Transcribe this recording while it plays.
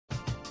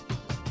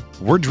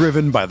We're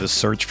driven by the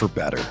search for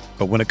better.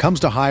 But when it comes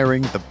to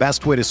hiring, the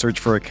best way to search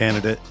for a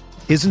candidate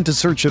isn't to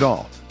search at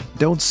all.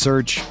 Don't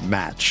search,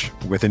 match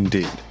with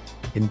Indeed.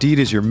 Indeed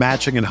is your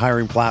matching and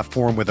hiring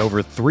platform with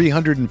over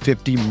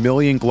 350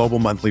 million global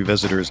monthly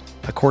visitors,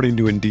 according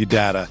to Indeed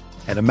data,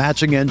 and a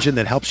matching engine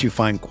that helps you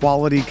find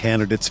quality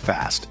candidates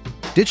fast.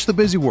 Ditch the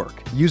busy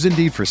work. Use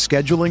Indeed for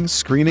scheduling,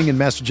 screening, and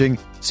messaging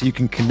so you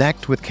can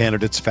connect with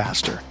candidates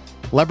faster.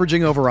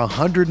 Leveraging over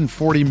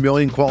 140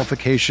 million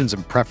qualifications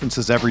and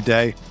preferences every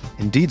day,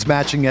 Indeed's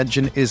matching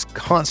engine is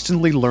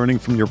constantly learning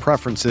from your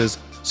preferences,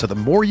 so the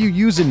more you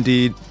use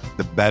Indeed,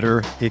 the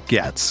better it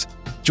gets.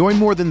 Join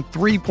more than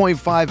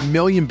 3.5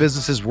 million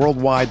businesses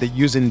worldwide that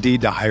use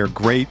Indeed to hire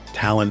great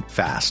talent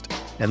fast.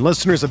 And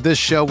listeners of this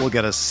show will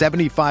get a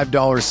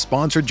 $75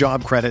 sponsored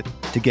job credit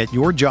to get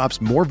your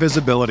jobs more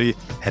visibility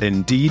at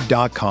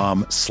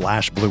Indeed.com/Blue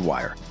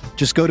Wire.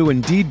 Just go to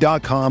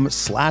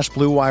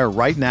Indeed.com/Blue Wire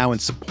right now and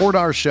support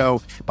our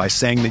show by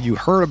saying that you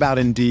heard about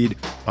Indeed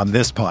on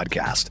this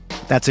podcast.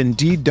 That's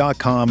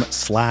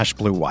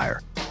Indeed.com/Blue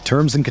Wire.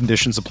 Terms and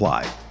conditions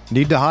apply.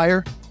 Need to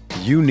hire?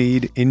 You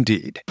need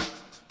Indeed.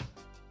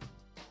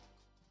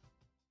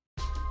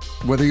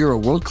 Whether you're a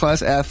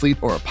world-class athlete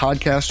or a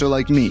podcaster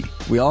like me,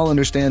 we all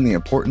understand the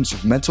importance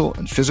of mental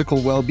and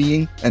physical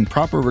well-being and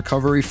proper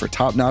recovery for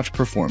top-notch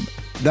performance.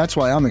 That's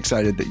why I'm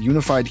excited that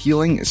Unified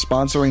Healing is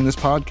sponsoring this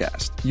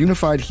podcast.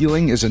 Unified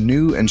Healing is a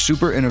new and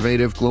super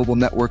innovative global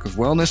network of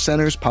wellness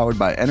centers powered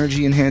by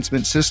Energy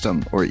Enhancement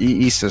System, or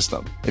EE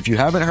System. If you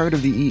haven't heard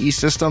of the EE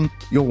System,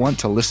 you'll want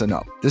to listen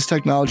up. This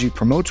technology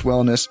promotes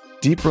wellness,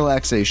 deep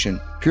relaxation,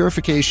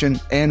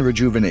 purification, and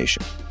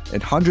rejuvenation.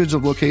 At hundreds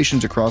of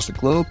locations across the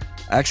globe,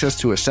 access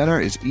to a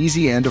center is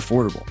easy and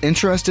affordable.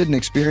 Interested in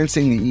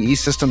experiencing the EE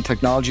System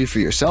technology for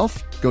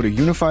yourself? Go to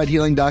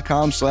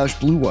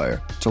unifiedhealing.com/Blue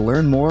Wire to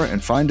learn more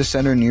and find a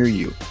center near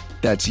you.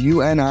 That's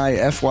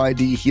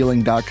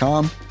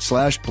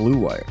UNIFYDhealing.com/Blue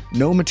Wire.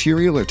 No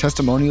material or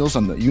testimonials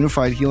on the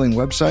Unified Healing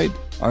website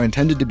are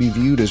intended to be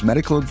viewed as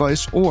medical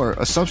advice or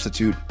a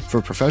substitute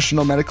for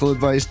professional medical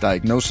advice,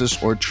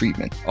 diagnosis, or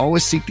treatment.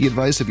 Always seek the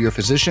advice of your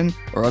physician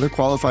or other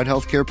qualified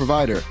healthcare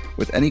provider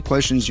with any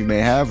questions you may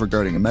have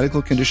regarding a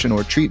medical condition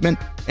or treatment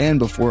and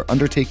before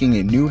undertaking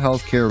a new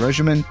healthcare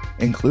regimen,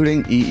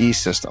 including EE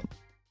System.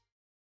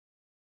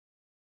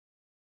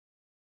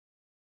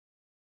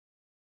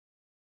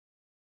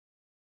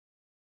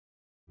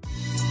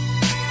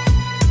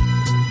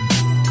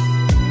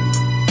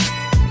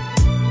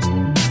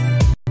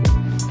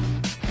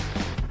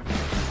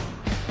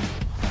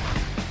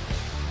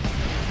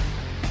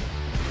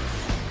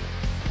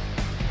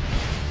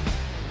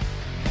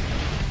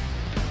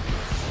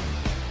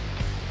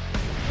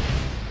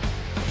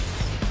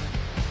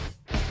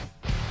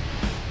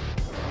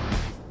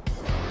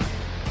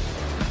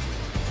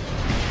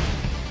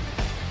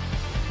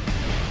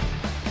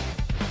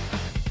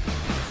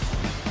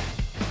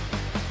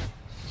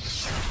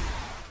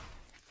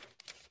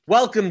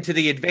 Welcome to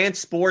the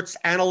Advanced Sports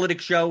Analytics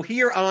Show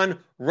here on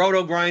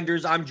Roto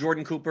Grinders. I'm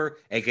Jordan Cooper,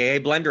 a.k.a.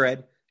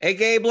 Blenderhead,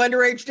 a.k.a.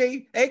 Blender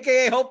HD,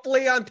 a.k.a.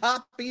 hopefully on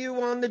top of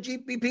you on the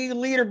GPP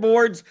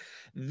leaderboards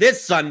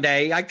this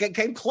Sunday. I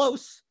came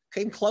close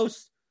to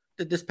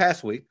this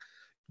past week.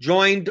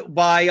 Joined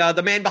by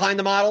the man behind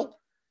the model.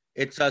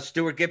 It's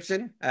Stuart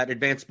Gibson at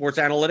Advanced Sports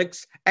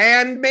Analytics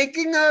and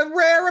making a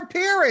rare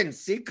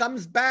appearance. He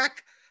comes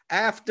back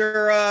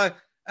after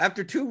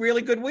two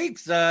really good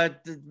weeks,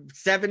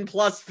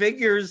 7+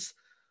 figures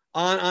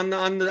on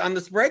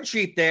the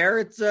spreadsheet there.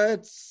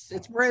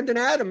 It's Brandon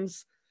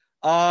Adams.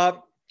 I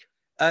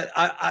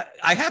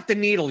have to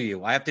needle you.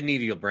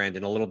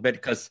 Brandon, a little bit,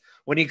 because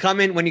when you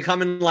come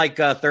in like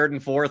third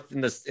and fourth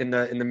in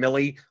the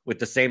millie with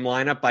the same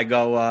lineup, I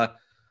go,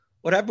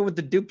 what happened with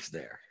the dupes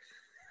there?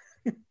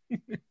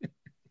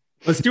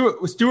 Well,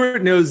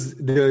 Stuart knows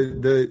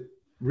the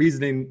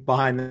reasoning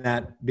behind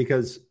that,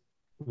 because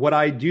what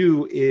I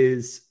do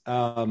is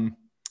I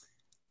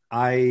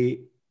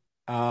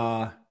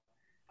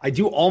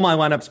do all my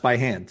lineups by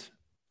hand,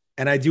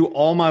 and I do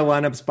all my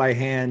lineups by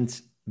hand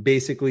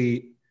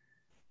basically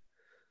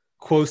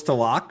close to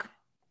lock.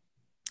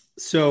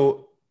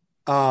 So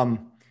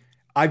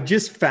I've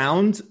just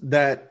found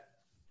that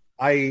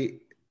I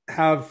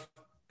have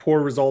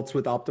poor results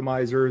with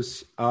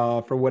optimizers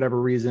for whatever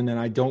reason, and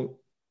I don't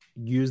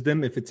use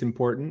them if it's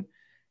important.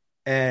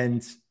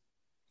 And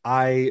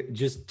I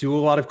just do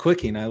a lot of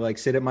clicking. I like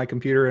sit at my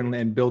computer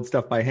and build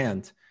stuff by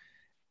hand.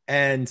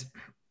 And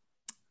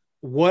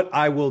what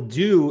I will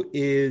do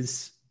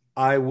is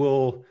I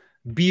will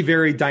be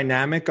very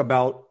dynamic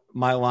about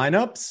my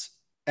lineups,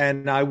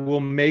 and I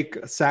will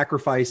make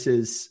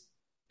sacrifices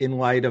in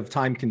light of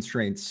time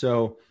constraints.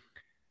 So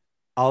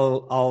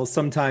I'll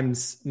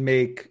sometimes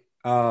make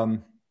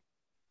 50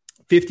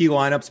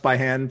 lineups by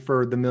hand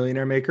for the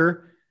Millionaire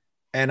Maker,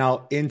 and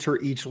I'll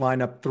enter each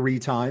lineup 3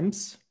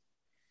 times.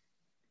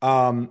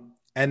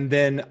 And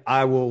then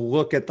I will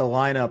look at the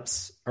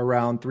lineups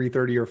around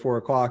 3:30 or 4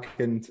 o'clock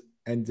and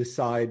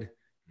decide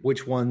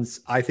which ones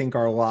I think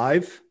are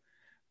live.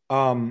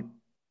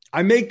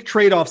 I make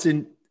trade-offs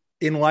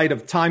in light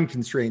of time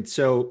constraints.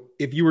 So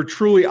if you were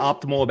truly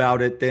optimal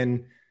about it,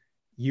 then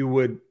you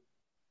would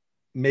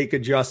make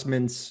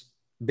adjustments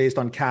based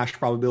on cash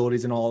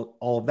probabilities and all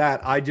of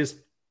that. I just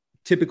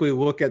typically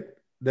look at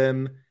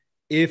them.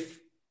 If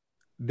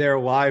they're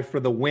live for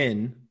the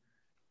win,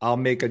 I'll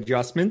make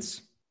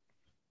adjustments.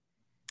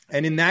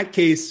 And in that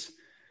case,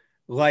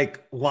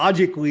 like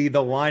logically,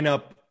 the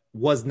lineup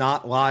was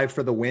not live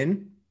for the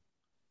win.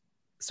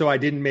 So I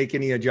didn't make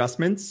any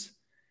adjustments.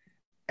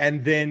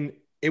 And then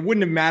it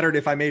wouldn't have mattered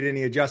if I made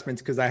any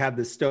adjustments because I had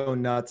the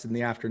stone nuts in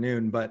the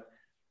afternoon. But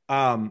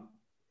I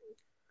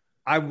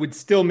would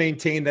still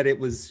maintain that it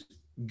was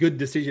good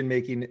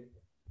decision-making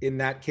in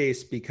that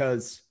case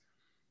because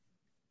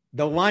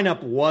the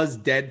lineup was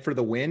dead for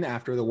the win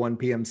after the 1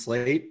 p.m.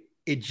 slate.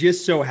 It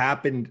just so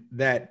happened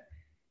that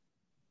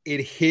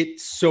it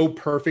hit so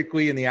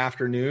perfectly in the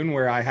afternoon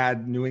where I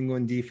had New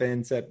England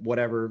defense at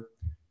whatever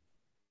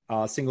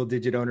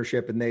single-digit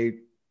ownership, and they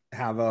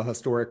have a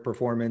historic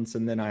performance,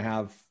 and then I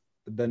have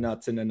the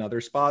nuts in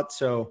another spot.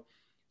 So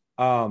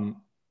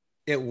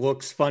it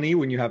looks funny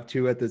when you have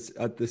two at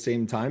the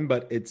same time,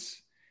 but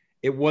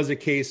it was a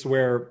case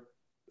where,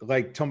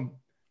 like,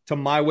 to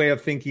my way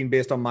of thinking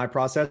based on my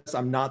process,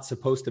 I'm not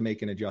supposed to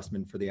make an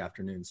adjustment for the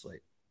afternoon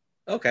slate.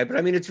 Okay, but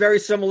I mean, it's very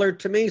similar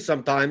to me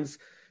sometimes.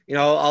 You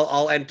know,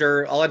 I'll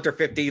enter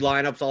 50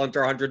 lineups, I'll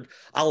enter 100,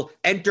 I'll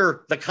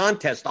enter the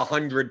contest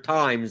 100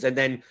 times, and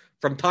then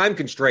from time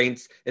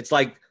constraints, it's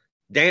like,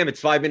 damn, it's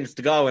 5 minutes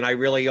to go, and I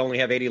really only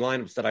have 80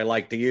 lineups that I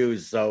like to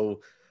use,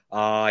 so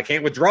I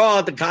can't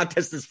withdraw. The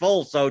contest is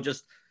full, so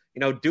just,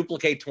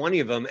 duplicate 20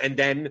 of them, and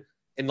then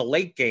in the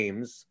late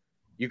games,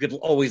 you could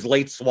always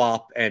late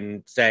swap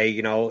and say,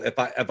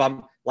 if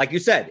I'm, like you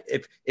said,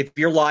 if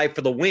you're live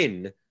for the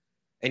win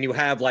and you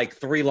have like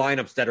 3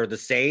 lineups that are the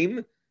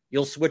same,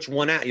 you'll switch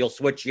one out. You'll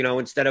switch,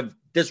 instead of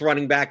this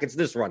running back, it's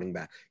this running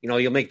back.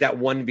 You'll make that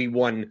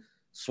 1v1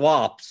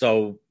 swap.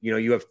 So,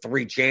 you have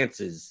 3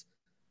 chances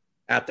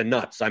at the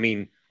nuts. I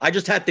mean, I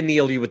just had to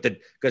nail you with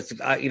because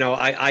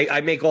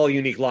I make all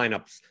unique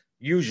lineups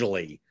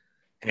usually.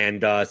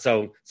 And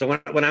so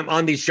when I'm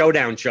on these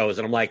showdown shows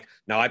and I'm like,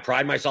 no, I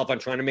pride myself on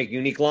trying to make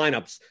unique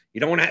lineups.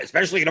 You don't want to,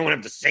 especially you don't want to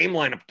have the same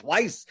lineup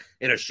twice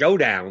in a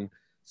showdown.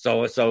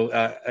 So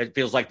it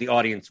feels like the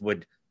audience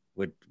would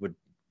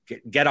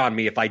get on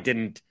me if I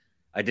didn't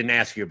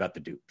ask you about the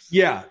dupes.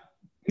 Yeah.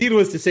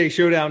 Needless to say,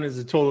 showdown is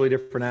a totally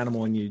different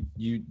animal, and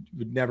you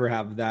would never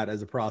have that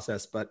as a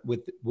process. But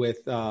with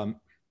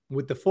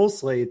the full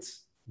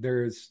slates,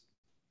 there's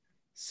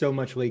so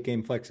much late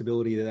game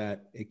flexibility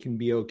that it can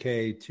be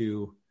okay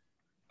to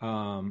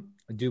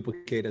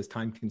duplicate as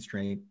time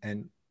constraint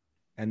and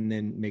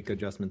then make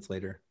adjustments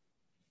later.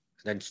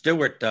 Then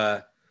Stuart,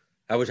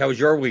 how was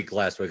your week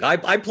last week? I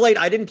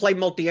didn't play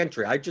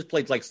multi-entry. I just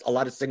played like a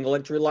lot of single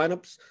entry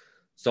lineups.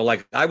 So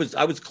like I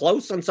was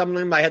close on some of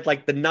them. I had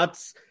like the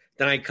nuts,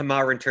 then I had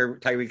Kamara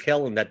and Tyreek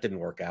Hill, and that didn't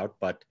work out.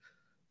 But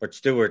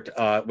Stuart,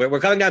 we're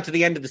coming down to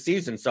the end of the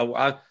season, so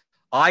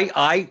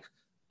I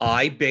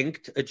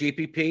binked a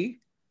GPP.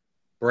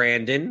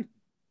 Brandon,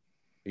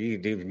 he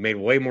made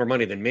way more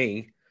money than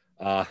me.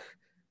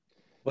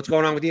 What's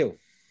going on with you?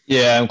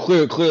 Yeah, I'm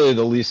clearly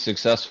the least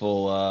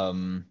successful.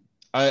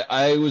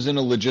 I was in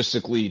a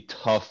logistically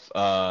tough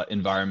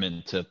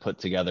environment to put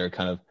together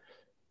kind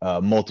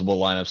of multiple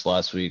lineups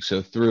last week.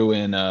 So threw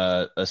in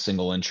a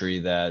single entry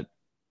that,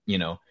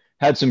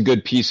 had some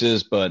good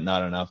pieces, but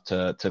not enough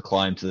to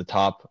climb to the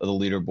top of the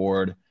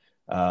leaderboard.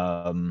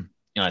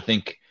 I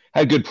think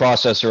had good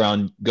process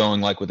around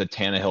going like with a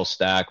Tannehill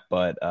stack,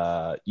 but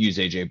use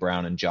AJ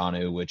Brown and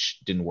Jonnu, which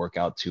didn't work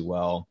out too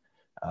well.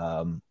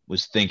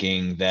 Was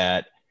thinking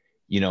that,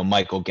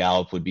 Michael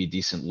Gallup would be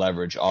decent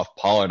leverage off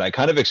Pollard. I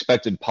kind of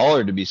expected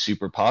Pollard to be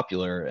super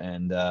popular,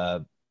 and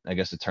I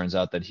guess it turns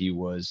out that he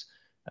was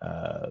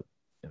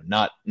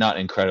not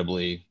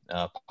incredibly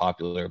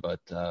popular, but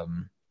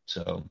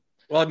so.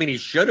 Well, I mean, he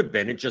should have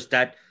been. It's just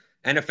that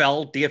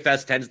NFL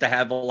DFS tends to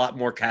have a lot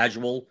more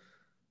casual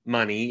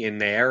money in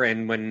there,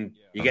 and when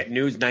you get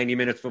news 90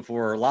 minutes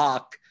before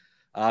lock,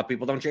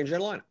 people don't change their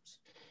lineups.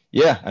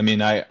 Yeah, I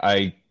mean,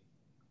 I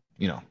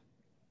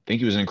think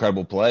he was an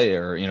incredible play,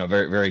 or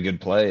very very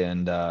good play,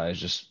 and I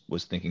just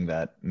was thinking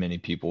that many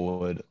people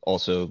would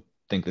also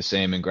think the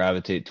same and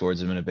gravitate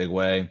towards him in a big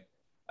way.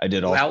 I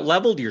did. You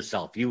out-leveled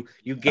yourself. You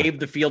gave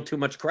the field too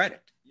much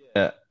credit.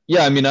 Yeah.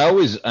 I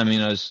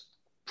was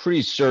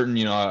pretty certain.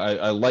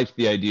 I liked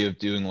the idea of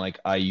doing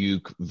like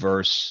Ayuk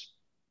versus.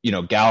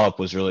 Gallup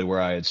was really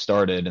where I had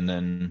started, and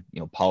then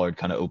Pollard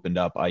kind of opened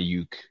up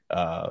Ayuk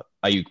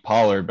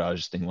Pollard. But I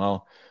was just thinking,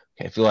 well,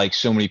 okay, I feel like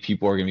so many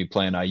people are going to be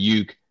playing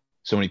Ayuk,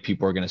 so many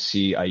people are going to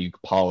see Ayuk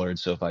Pollard.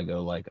 So if I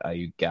go like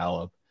Ayuk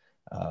Gallup,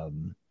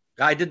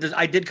 I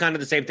did kind of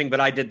the same thing, but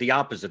I did the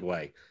opposite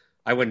way.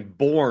 I went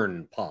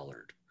Bourne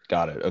Pollard.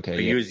 Got it. Okay.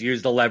 Yeah.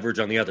 Use the leverage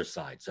on the other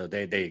side. So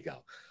there you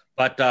go.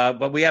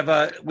 But we have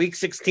a week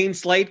 16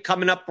 slate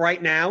coming up right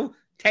now.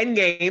 10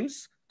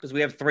 games. Because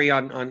we have 3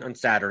 on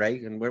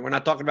Saturday, and we're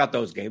not talking about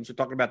those games. We're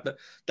talking about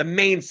the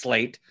main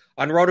slate.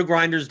 On Roto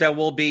Grinders, there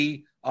will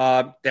be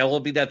that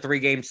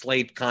 3-game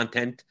slate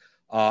content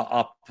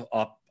up,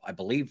 I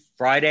believe,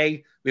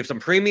 Friday. We have some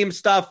premium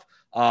stuff.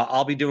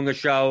 I'll be doing a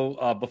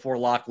show before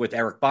lock with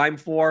Eric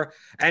Beimfor.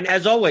 And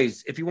as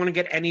always, if you want to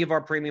get any of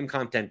our premium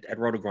content at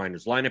Roto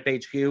Grinders, Lineup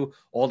HQ,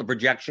 all the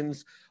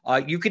projections,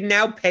 you can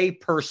now pay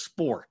per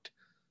sport.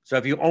 So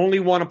if you only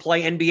want to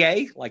play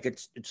NBA, like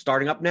it's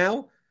starting up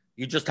now,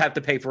 you just have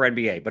to pay for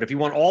NBA. But if you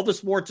want all the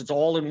sports, it's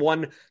all in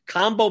one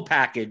combo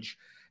package.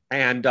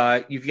 And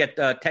you get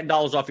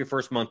 $10 off your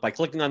first month by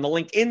clicking on the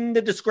link in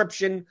the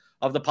description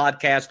of the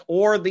podcast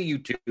or the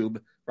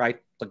YouTube, right?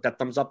 Click that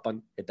thumbs up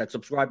button, hit that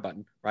subscribe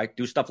button, right?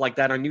 Do stuff like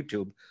that on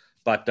YouTube,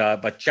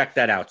 but check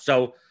that out.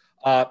 So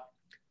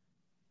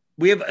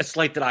we have a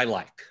slate that I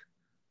like.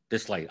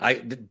 This slate,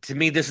 to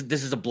me, this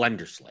is a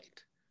blender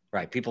slate,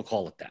 right? People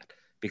call it that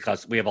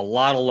because we have a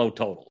lot of low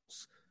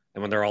totals,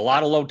 and when there are a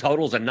lot of low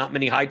totals and not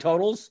many high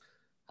totals,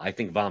 I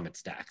think vomit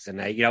stacks. And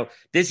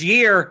this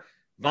year,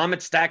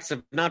 vomit stacks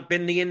have not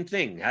been the in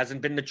thing,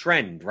 hasn't been the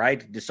trend,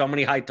 right? There's so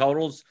many high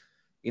totals,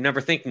 you're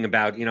never thinking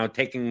about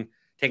taking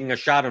a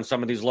shot on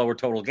some of these lower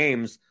total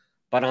games.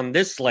 But on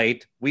this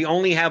slate, we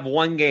only have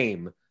one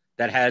game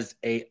that has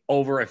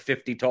over a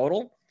 50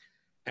 total.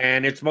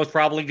 And it's most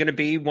probably going to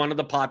be one of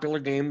the popular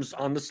games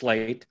on the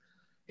slate.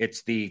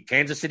 It's the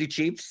Kansas City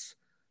Chiefs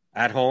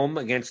at home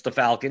against the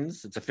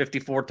Falcons. It's a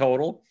 54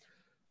 total.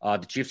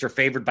 The Chiefs are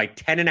favored by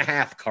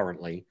 10.5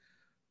 currently.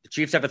 The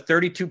Chiefs have a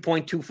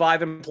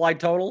 32.25 implied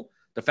total.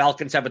 The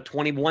Falcons have a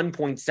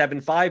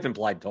 21.75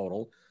 implied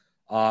total.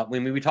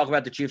 When we talk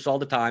about the Chiefs all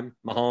the time,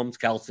 Mahomes,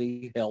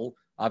 Kelsey, Hill,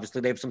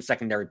 obviously they have some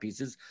secondary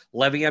pieces.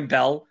 Le'Veon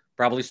Bell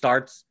probably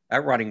starts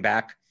at running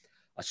back.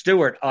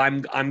 Stewart,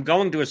 I'm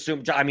going to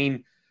assume,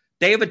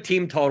 they have a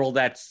team total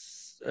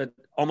that's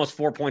almost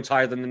 4 points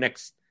higher than the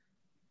next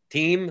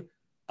team.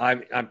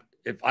 I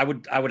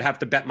would have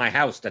to bet my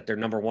house that they're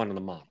number one in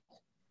the model.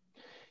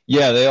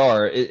 Yeah, they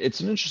are. It's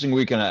an interesting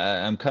week, and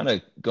I'm kind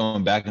of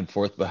going back and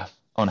forth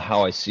on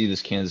how I see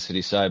this Kansas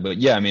City side. But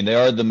yeah, they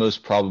are the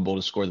most probable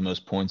to score the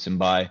most points and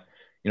by,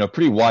 a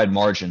pretty wide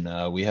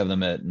margin. We have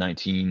them at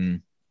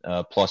 19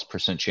 plus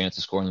 % chance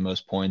of scoring the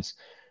most points.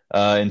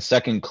 In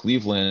second,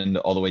 Cleveland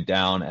all the way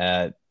down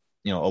at,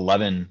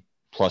 11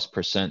 plus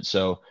 %.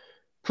 So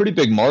pretty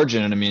big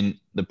margin. And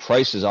the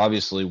price is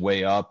obviously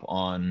way up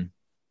on,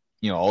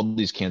 all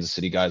these Kansas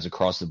City guys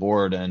across the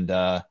board. And,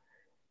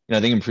 I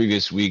think in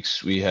previous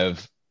weeks we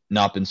have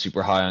not been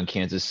super high on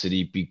Kansas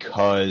City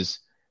because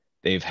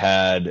they've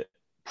had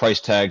price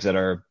tags that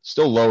are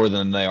still lower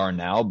than they are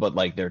now, but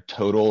like their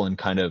total and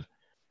kind of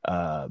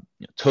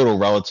total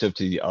relative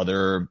to the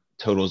other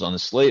totals on the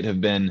slate have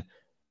been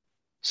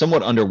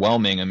somewhat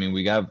underwhelming.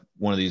 We have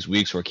one of these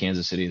weeks where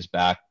Kansas City is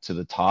back to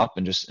the top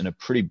and just in a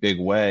pretty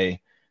big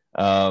way.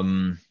 I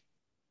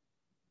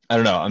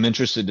don't know. I'm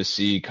interested to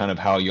see kind of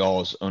how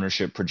y'all's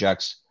ownership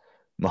projects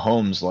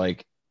Mahomes.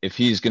 Like if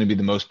he's going to be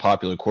the most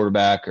popular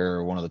quarterback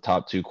or one of the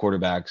top two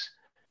quarterbacks,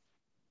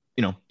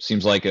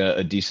 seems like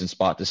a decent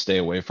spot to stay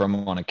away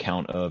from on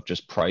account of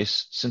just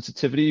price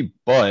sensitivity.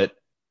 But,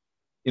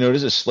 it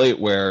is a slate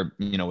where,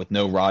 with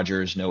no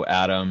Rodgers, no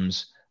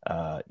Adams,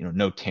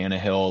 no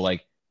Tannehill,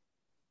 like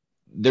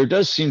there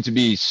does seem to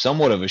be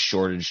somewhat of a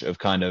shortage of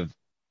kind of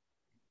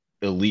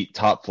elite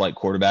top flight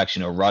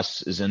quarterbacks.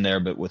 Russ is in there,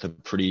 but with a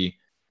pretty,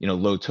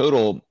 low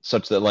total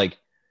such that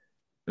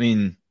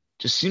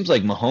just seems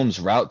like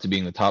Mahomes' route to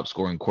being the top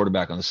scoring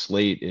quarterback on the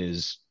slate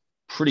is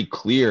pretty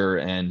clear.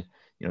 And,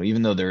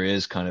 even though there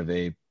is kind of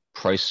a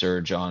price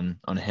surge on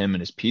him and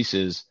his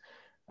pieces,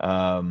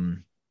 I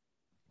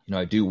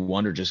do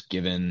wonder, just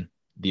given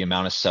the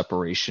amount of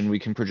separation we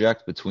can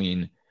project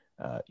between,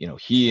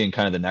 he and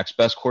kind of the next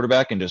best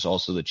quarterback and just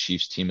also the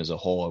Chiefs team as a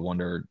whole, I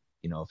wonder,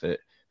 if it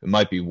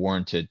might be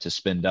warranted to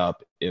spend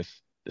up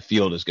if the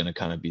field is going to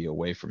kind of be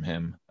away from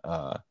him.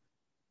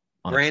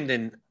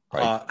 Brandon,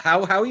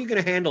 how are you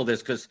going to handle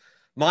this? Because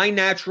my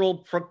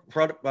natural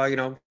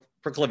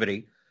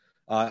proclivity,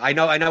 I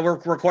know we're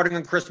recording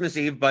on Christmas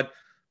Eve, but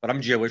I'm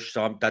Jewish,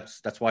 so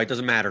that's why it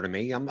doesn't matter to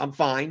me. I'm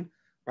fine,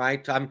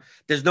 right?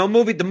 There's no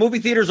movie. The movie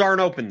theaters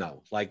aren't open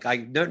though. Like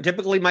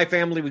typically my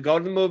family, we go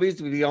to the movies.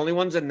 We're the only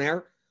ones in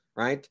there,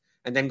 right?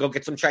 And then go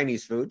get some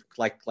Chinese food,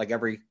 like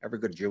every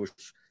good Jewish,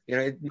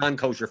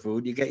 non-kosher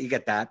food. You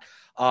get that.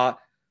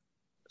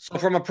 So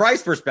from a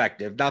price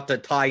perspective, not to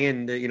tie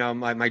in,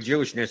 my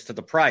Jewishness to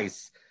the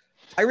price,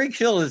 Tyreek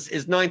Hill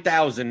is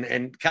 9,000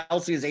 and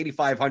Kelsey is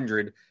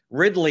 8,500.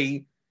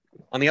 Ridley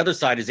on the other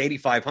side is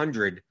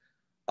 8,500.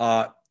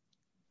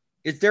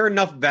 Is there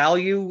enough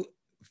value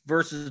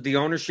versus the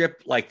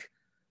ownership? Like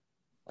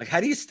how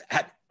do you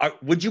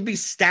would you be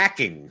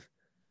stacking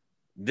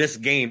this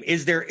game?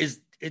 Is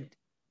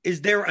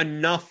there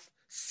enough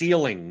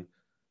ceiling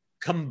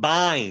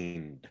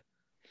combined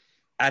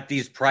at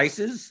these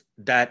prices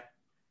that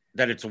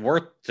it's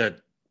worth to,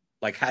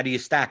 like, how do you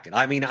stack it?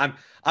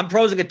 I'm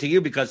prosing it to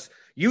you because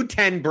you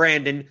tend,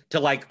 Brandon,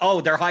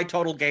 to they're high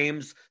total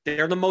games.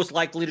 They're the most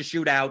likely to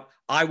shoot out.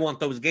 I want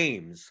those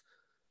games.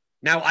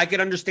 Now, I could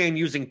understand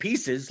using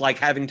pieces like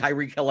having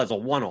Tyreek Hill as a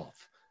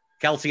one-off,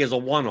 Kelsey as a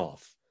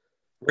one-off,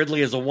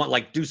 Ridley as a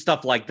one, do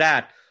stuff like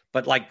that.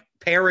 But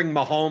pairing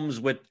Mahomes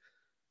with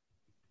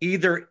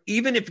even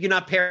if you're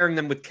not pairing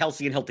them with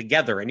Kelsey and Hill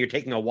together and you're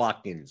taking a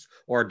Watkins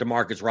or a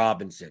DeMarcus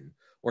Robinson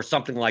or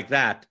something like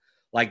that,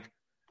 like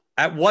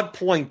at what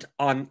point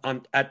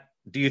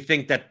do you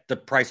think that the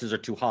prices are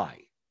too high?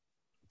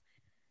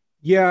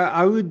 Yeah,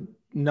 I would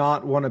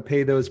not want to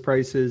pay those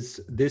prices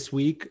this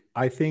week.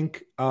 I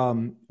think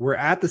we're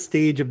at the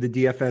stage of the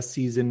DFS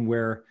season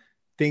where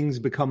things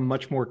become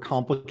much more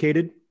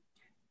complicated,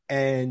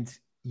 and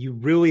you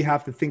really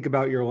have to think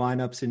about your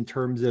lineups in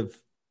terms of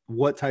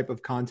what type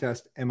of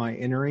contest am I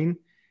entering.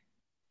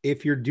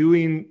 If you're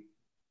doing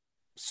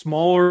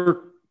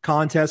smaller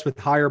contests with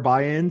higher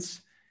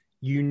buy-ins,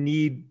 you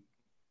need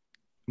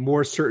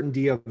more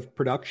certainty of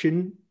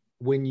production.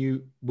 When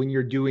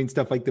you're doing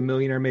stuff like the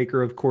Millionaire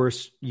Maker, of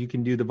course, you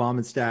can do the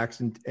vomit stacks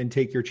and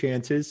take your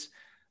chances.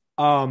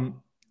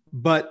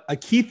 But a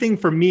key thing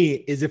for me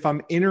is if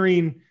I'm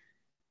entering,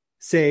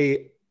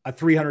 say, a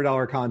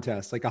 $300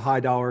 contest, like a high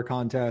dollar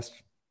contest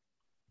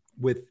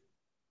with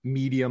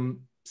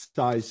medium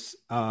size,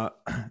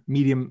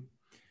 medium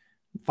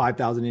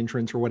 5,000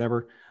 entrants or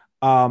whatever.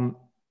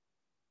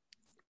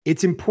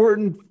 It's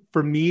important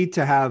for me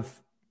to have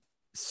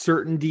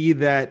certainty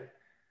that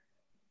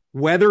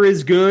weather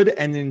is good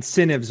and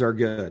incentives are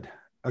good.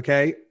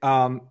 Okay.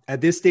 At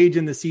this stage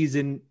in the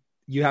season,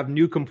 you have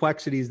new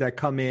complexities that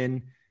come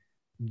in.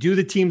 Do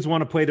the teams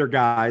want to play their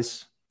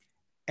guys?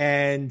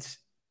 And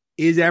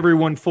is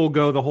everyone full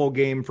go the whole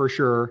game for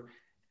sure?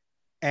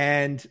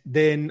 And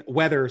then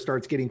weather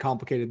starts getting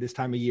complicated this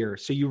time of year.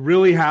 So you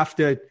really have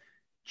to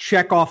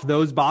check off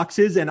those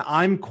boxes. And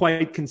I'm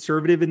quite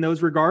conservative in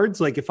those regards.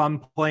 Like if I'm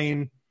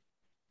playing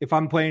a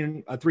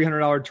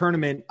 $300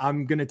 tournament,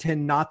 I'm going to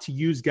tend not to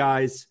use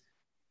guys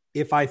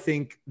if I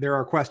think there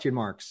are question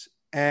marks.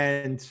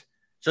 And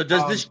so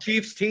does this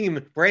Chiefs team,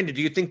 Brandon,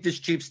 do you think this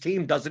Chiefs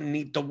team doesn't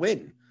need to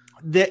win?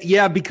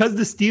 Yeah, because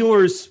the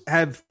Steelers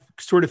have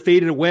sort of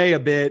faded away a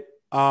bit.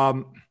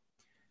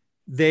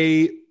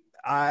 They,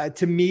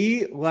 to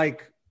me,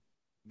 like,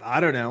 I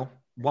don't know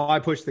why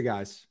push the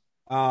guys.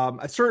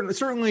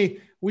 Certainly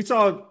we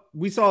saw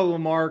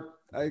Lamar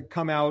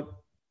come out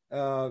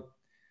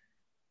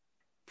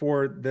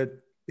for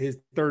his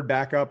third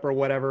backup or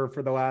whatever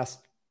for the last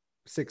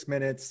 6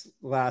 minutes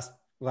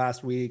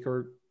last week,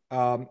 or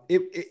I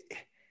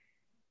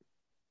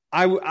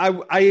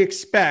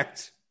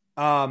expect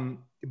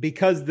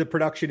because the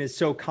production is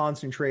so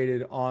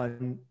concentrated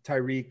on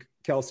Tyreek,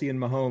 Kelsey, and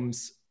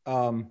Mahomes.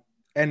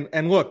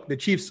 And look, the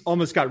Chiefs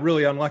almost got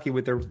really unlucky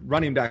with their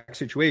running back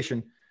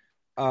situation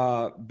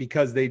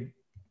because they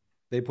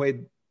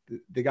played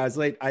the guys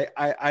late.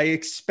 I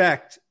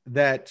expect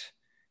that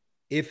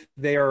if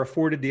they are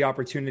afforded the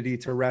opportunity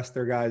to rest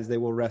their guys, they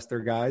will rest their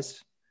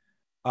guys.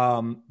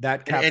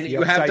 That caps and the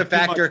you have to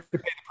factor to pay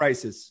the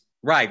prices.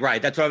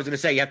 Right. That's what I was going to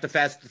say. You have to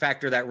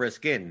factor that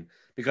risk in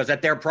because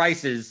at their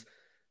prices,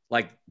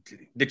 like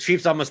the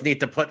Chiefs almost need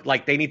to put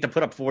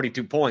up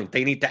 42 points.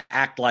 They need to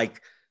act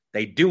like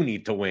they do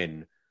need to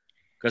win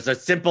because a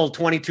simple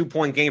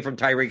 22-point game from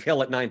Tyreek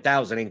Hill at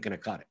 9,000 ain't going to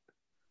cut it.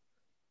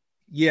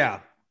 Yeah.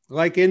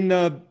 Like in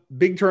the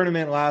big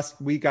tournament last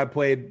week, I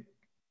played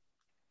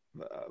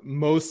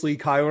mostly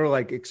Kyler,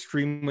 like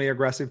extremely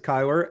aggressive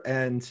Kyler.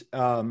 And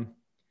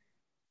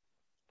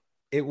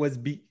it was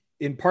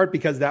in part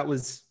because that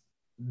was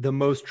the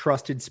most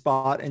trusted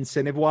spot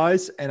incentive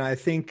wise. And I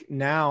think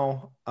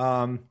now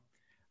I'm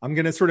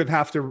going to sort of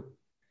have to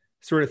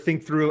sort of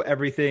think through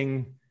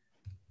everything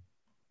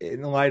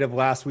in light of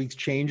last week's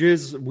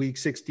changes, week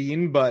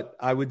 16. But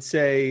I would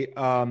say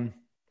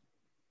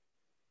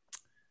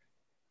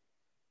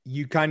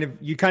you kind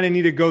of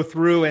need to go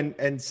through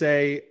and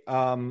say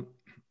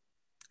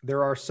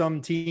there are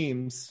some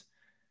teams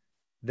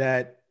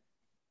that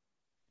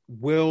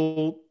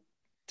will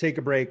take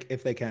a break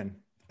if they can.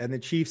 And the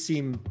Chiefs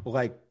seem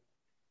like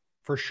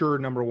for sure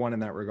number one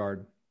in that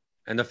regard.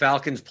 And the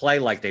Falcons play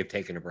like they've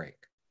taken a break.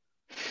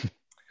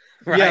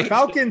 Right? Yeah,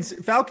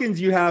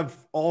 Falcons, you have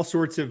all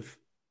sorts of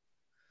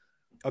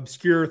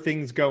obscure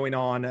things going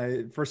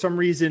on. For some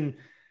reason,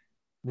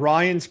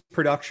 Ryan's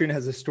production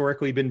has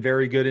historically been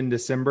very good in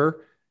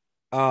December.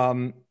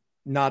 Not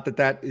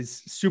that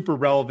is super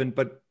relevant,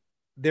 but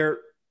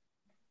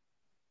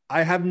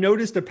I have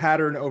noticed a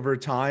pattern over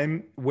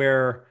time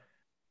where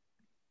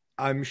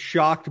I'm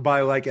shocked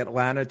by like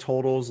Atlanta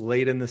totals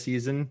late in the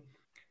season,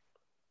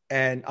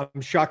 and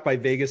I'm shocked by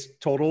Vegas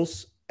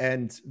totals,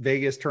 and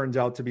Vegas turns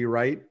out to be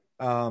right.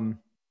 I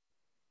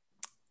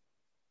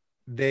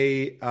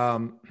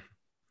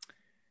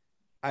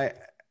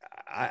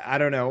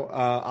don't know.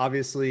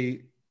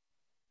 Obviously,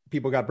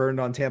 people got burned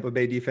on Tampa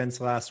Bay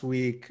defense last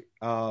week.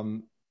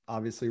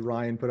 Obviously,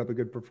 Ryan put up a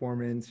good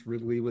performance.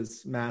 Ridley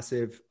was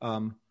massive.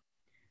 I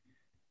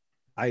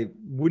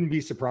wouldn't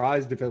be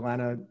surprised if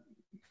Atlanta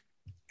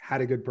had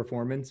a good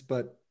performance,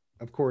 but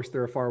of course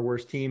they're a far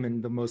worse team.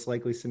 And the most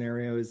likely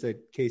scenario is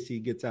that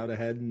KC gets out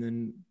ahead and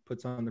then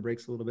puts on the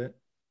brakes a little bit.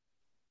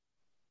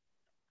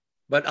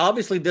 But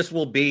obviously this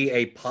will be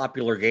a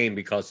popular game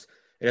because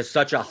it is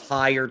such a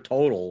higher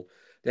total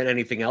than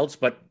anything else.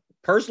 But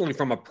personally,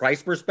 from a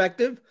price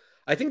perspective,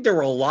 I think there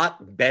were a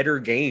lot better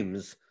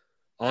games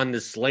on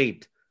the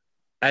slate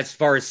as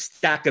far as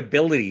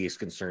stackability is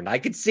concerned. I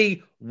could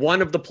see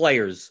one of the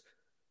players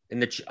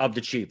of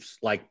the Chiefs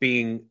like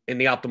being in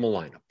the optimal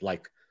lineup,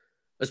 like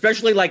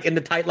especially like in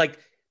the tight, like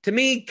to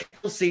me,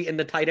 Kelce in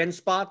the tight end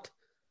spot.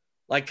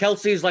 Like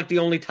Kelce is like the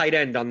only tight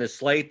end on this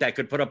slate that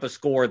could put up a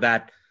score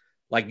that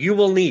like you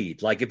will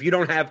need. Like if you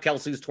don't have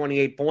Kelce's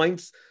 28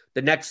 points,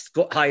 the next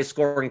highest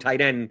scoring tight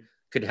end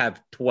could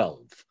have 12.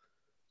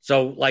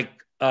 So like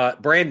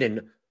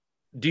Brandon,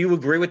 do you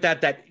agree with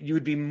that? That you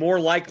would be more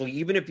likely,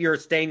 even if you're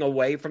staying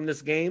away from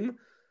this game,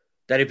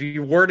 that if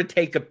you were to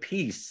take a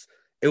piece,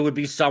 it would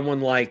be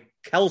someone like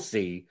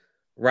Kelce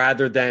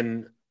rather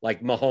than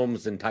like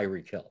Mahomes and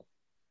Tyreek Hill.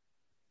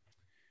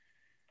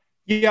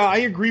 Yeah, I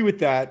agree with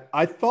that.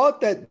 I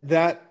thought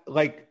that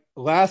like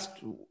last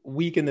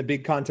week in the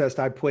big contest,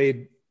 I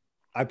played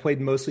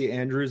mostly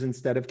Andrews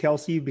instead of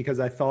Kelce because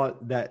I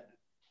thought that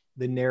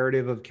the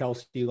narrative of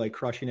Kelce like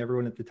crushing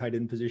everyone at the tight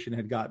end position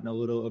had gotten a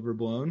little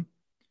overblown.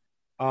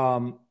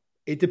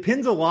 It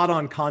depends a lot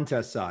on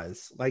contest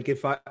size. Like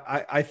if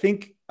I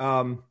think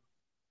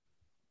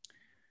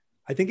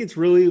it's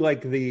really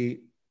like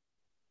the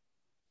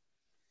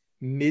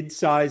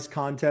mid-size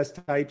contest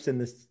types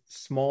and the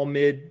small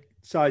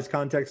mid-size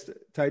contest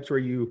types where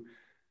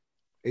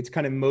it's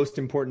kind of most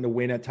important to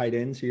win at tight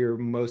end. So you're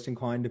most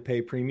inclined to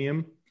pay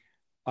premium.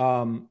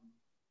 The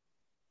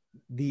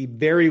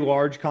very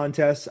large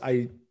contests,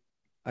 I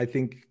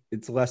think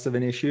it's less of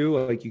an issue.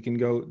 Like you can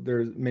go,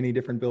 there's many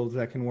different builds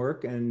that can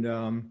work.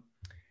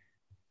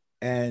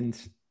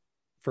 And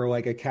for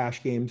like a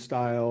cash game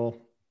style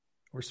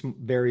or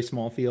very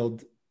small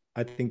field,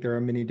 I think there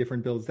are many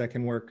different builds that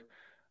can work.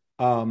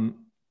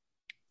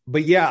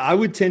 But yeah, I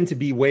would tend to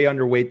be way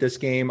underweight this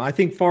game. I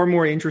think far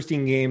more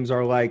interesting games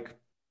are like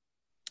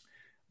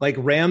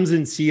Rams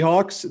and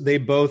Seahawks. They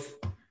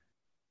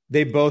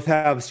both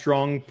have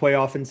strong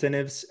playoff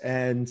incentives,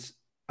 and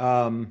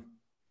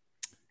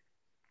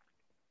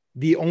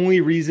the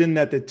only reason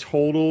that the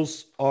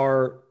totals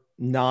are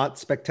not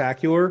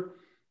spectacular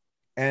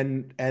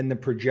and the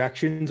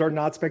projections are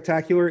not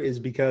spectacular is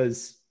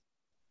because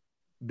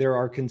there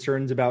are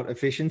concerns about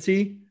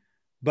efficiency,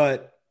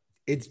 but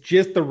it's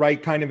just the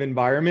right kind of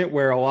environment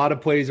where a lot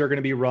of plays are going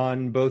to be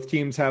run. Both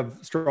teams have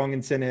strong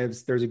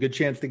incentives. There's a good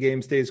chance the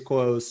game stays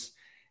close.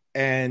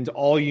 And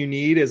all you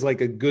need is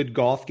like a good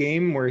golf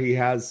game where he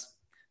has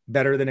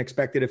better than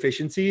expected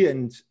efficiency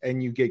and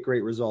you get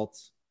great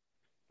results.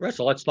 Right,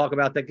 so let's talk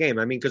about that game.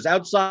 I mean, because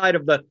outside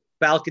of the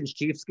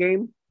Falcons-Chiefs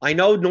game, I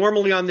know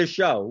normally on this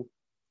show,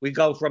 we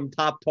go from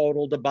top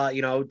total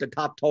to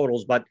top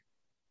totals, but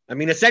I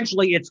mean,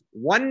 essentially it's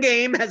one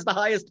game has the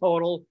highest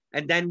total,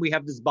 and then we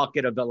have this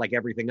bucket of like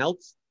everything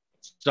else.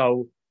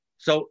 So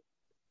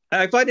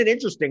I find it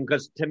interesting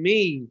because to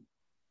me,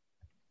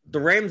 the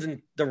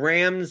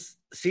Rams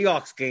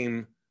Seahawks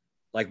game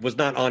like was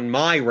not on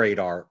my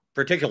radar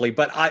particularly,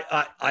 but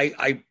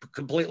I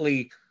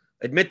completely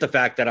admit the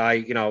fact that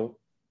I'm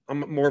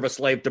more of a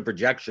slave to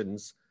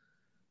projections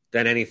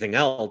than anything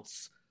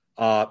else.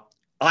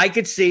 I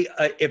could see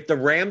if the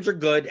Rams are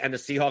good and the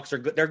Seahawks are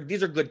good.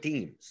 These are good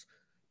teams.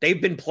 They've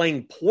been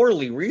playing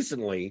poorly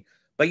recently,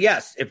 but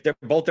yes, if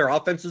both their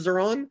offenses are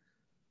on,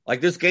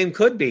 like this game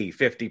could be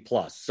 50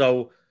 plus.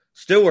 So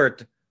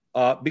Stuart,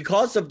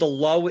 because of the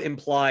low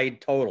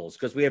implied totals,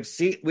 because we have the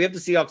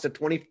Seahawks at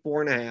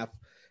 24.5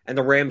 and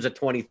the Rams at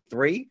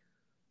 23,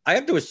 I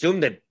have to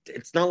assume that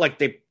it's not like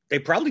they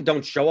probably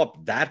don't show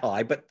up that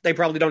high, but they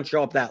probably don't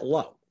show up that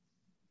low.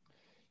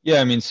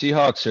 Yeah, I mean,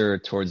 Seahawks are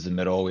towards the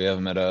middle. We have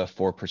them at a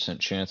 4%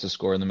 chance of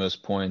scoring the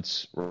most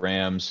points.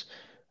 Rams,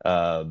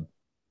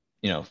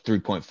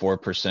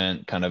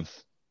 3.4%, kind of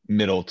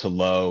middle to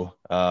low.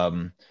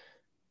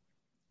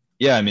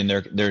 Yeah, I mean,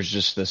 there's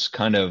just this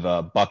kind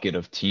of bucket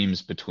of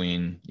teams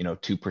between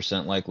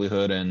 2%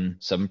 likelihood and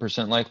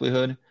 7%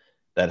 likelihood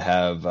that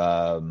have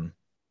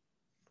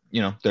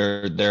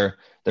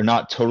they're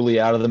not totally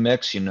out of the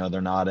mix.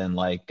 They're not in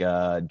like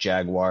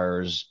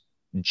Jaguars,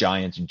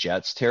 Giants,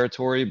 Jets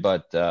territory,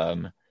 but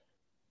they're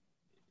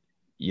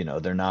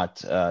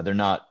not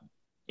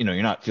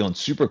you're not feeling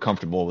super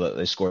comfortable that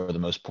they score the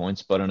most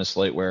points, but on a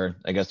slate where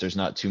I guess there's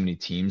not too many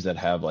teams that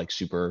have like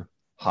super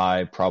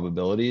high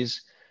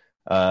probabilities,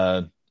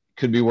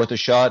 could be worth a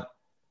shot.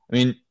 I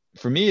mean,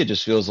 for me, it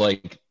just feels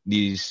like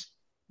these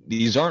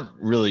aren't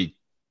really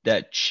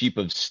that cheap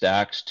of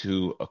stacks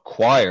to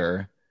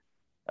acquire.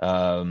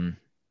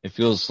 It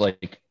feels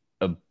like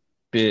a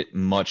bit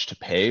much to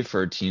pay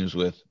for teams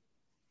with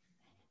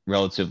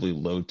relatively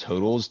low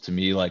totals. To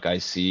me, like I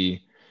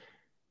see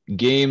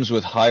games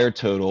with higher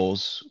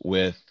totals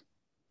with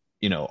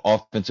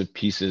offensive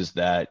pieces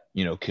that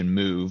can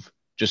move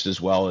just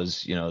as well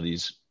as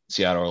these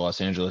Seattle or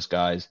Los Angeles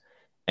guys,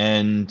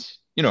 and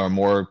are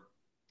more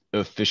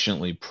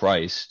efficiently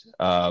priced.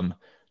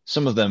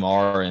 Some of them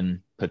are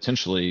in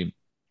potentially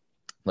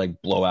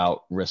like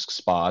blowout risk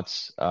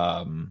spots,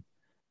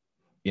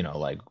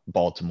 like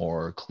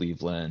Baltimore,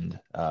 Cleveland,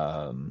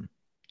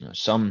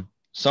 some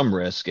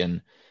risk,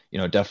 and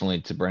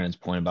definitely to Brandon's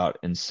point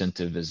about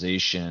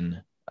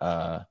incentivization,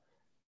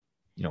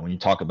 when you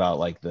talk about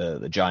like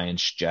the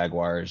Giants,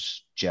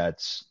 Jaguars,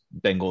 Jets,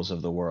 Bengals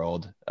of the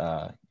world,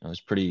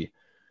 it's pretty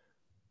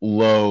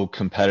low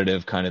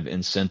competitive kind of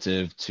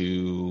incentive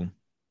to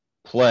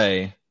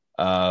play.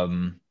 So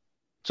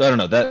I don't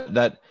know,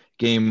 that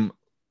game,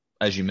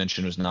 as you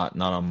mentioned, was not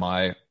on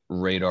my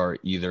radar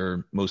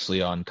either,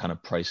 mostly on kind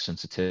of price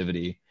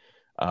sensitivity.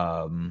 But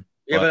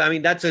I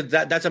mean, that's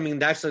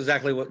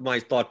exactly what my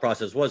thought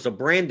process was. So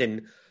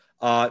Brandon,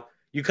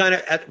 you kind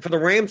of, for the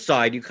Rams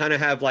side, you kind of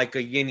have like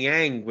a yin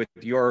yang with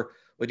your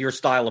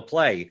style of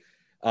play.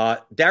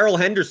 Darrell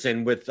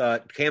Henderson with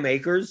Cam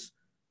Akers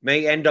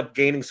may end up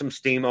gaining some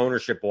steam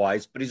ownership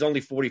wise, but he's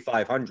only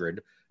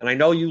 4,500. And I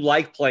know you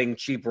like playing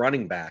cheap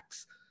running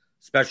backs,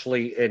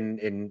 especially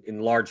in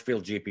large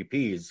field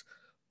GPPs.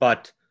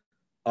 But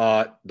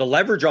the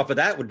leverage off of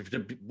that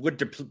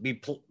would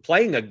be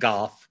playing a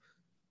Goff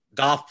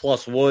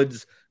plus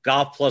Woods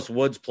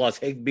plus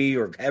Higbee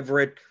or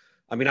Everett.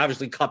 I mean,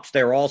 obviously Kupp's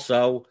there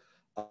also.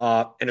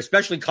 And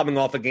especially coming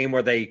off a game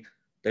where they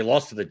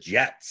lost to the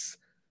Jets.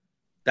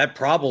 That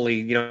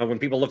probably, when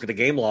people look at the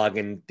game log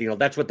and,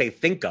 that's what they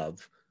think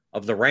of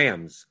the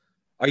Rams.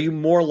 Are you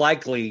more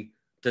likely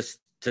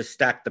to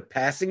stack the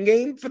passing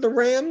game for the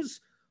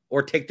Rams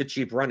or take the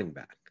cheap running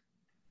back?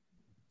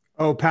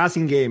 Oh,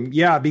 passing game.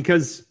 Yeah,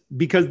 because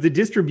the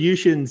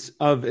distributions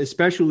of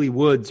especially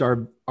Woods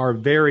are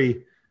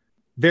very,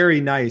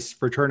 very nice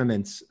for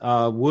tournaments.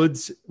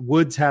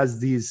 Woods has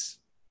these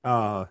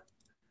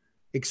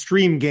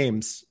extreme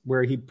games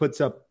where he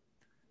puts up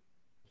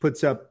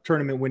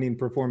tournament winning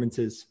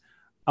performances.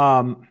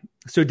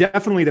 So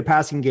definitely the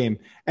passing game.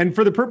 And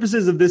for the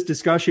purposes of this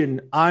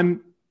discussion,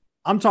 I'm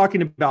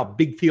talking about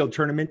big field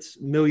tournaments,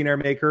 Millionaire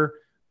Maker.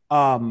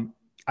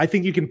 I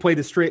think you can play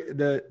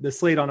the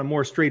slate on a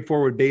more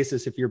straightforward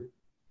basis if you're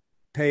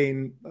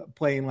playing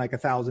like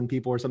 1,000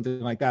 people or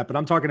something like that. But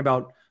I'm talking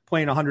about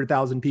playing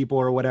 100,000 people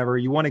or whatever.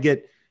 You want to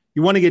get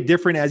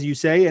different, as you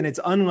say, and it's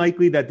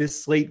unlikely that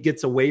this slate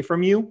gets away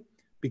from you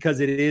because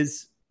it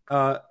is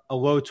a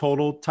low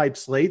total type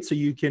slate. So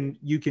you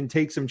can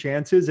take some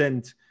chances,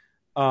 and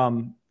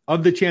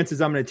of the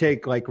chances I'm going to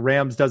take, like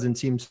Rams doesn't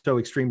seem so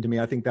extreme to me.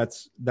 I think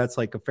that's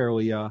like a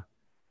fairly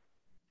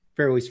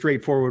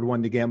straightforward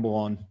one to gamble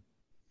on.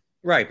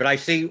 Right, but I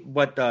see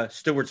what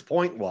Stewart's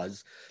point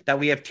was, that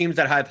we have teams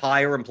that have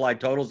higher implied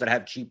totals that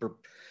have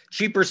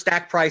cheaper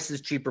stack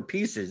prices, cheaper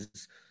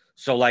pieces.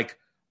 So like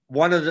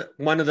one of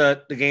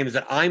the games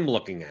that I'm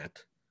looking at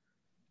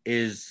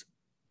is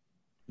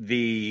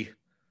the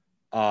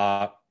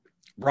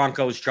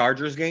Broncos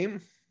Chargers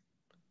game.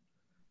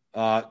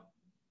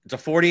 It's a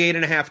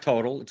 48.5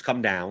 total. It's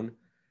come down.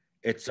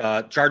 It's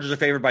Chargers are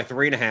favored by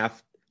 3.5.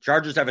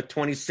 Chargers have a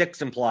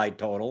 26 implied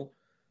total.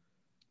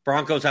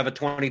 Broncos have a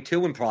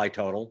 22 implied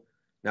total.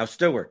 Now,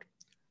 Stewart,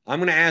 I'm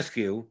going to ask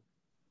you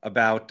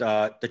about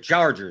the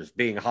Chargers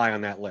being high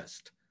on that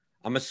list.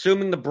 I'm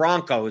assuming the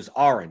Broncos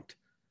aren't,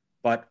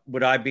 but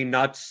would I be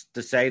nuts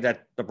to say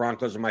that the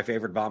Broncos are my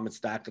favorite vomit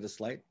stack of the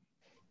slate?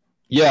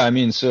 Yeah, I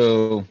mean,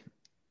 so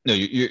no,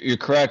 you're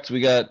correct.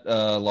 We got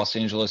Los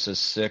Angeles as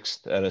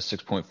 6th at a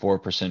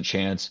 6.4%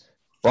 chance.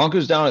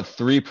 Broncos down at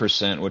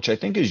 3%, which I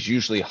think is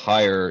usually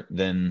higher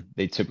than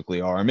they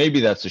typically are. Maybe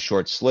that's a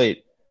short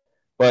slate.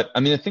 But,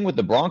 I mean, the thing with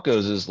the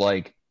Broncos is,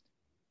 like,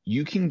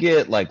 you can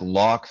get, like,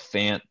 Locke,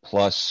 Fant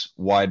plus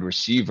wide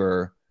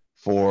receiver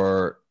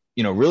for,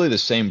 really the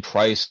same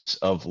price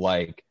of,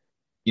 like,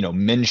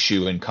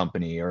 Minshew and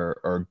company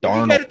or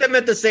Darnold. You get them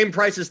at the same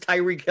price as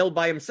Tyreek Hill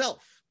by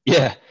himself.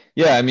 Yeah.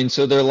 I mean,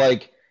 so they're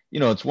like,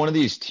 it's one of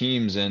these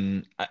teams,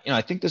 and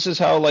I think this is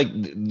how, like,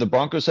 the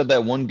Broncos had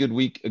that one good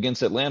week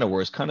against Atlanta where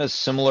it's kind of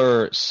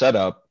similar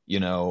setup,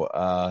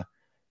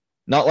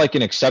 not like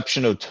an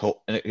exceptional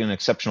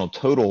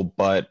total,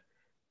 but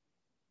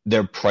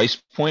their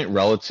price point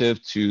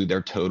relative to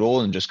their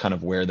total and just kind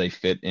of where they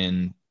fit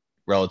in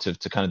relative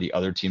to kind of the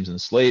other teams in the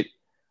slate.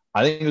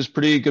 I think it was a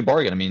pretty good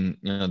bargain. I mean,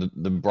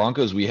 the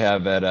Broncos we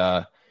have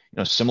at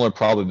similar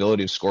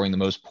probability of scoring the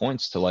most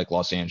points to like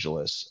Los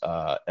Angeles,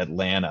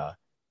 Atlanta,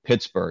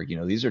 Pittsburgh.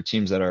 These are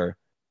teams that are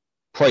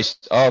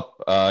priced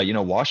up.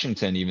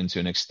 Washington even to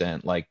an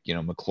extent, like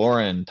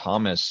McLaurin,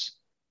 Thomas,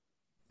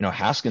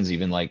 Haskins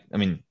even. Like, I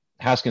mean,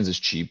 Haskins is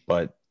cheap,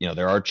 but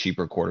there are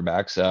cheaper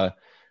quarterbacks.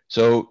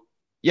 So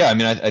yeah, I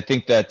mean, I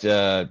think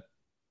that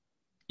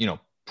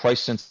price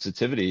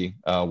sensitivity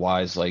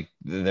wise, like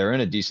they're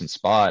in a decent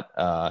spot.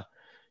 And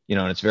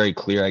it's very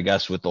clear, I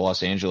guess, with the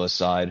Los Angeles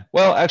side.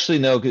 Well, actually,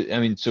 no. I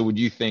mean, so would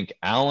you think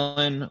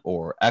Allen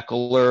or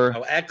Eckler?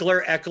 Oh,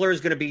 Eckler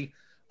is going to be.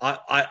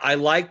 I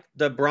like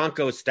the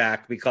Broncos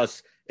stack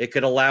because it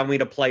could allow me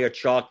to play a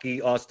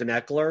chalky Austin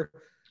Eckler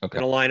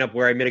in a lineup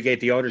where I mitigate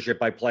the ownership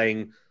by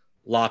playing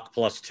Lock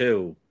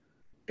 +2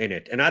 in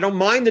it. And I don't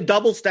mind the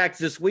double stacks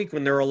this week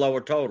when there are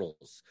lower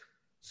totals.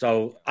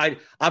 So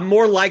I'm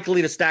more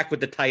likely to stack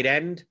with the tight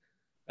end.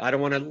 I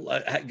don't want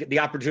to get the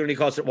opportunity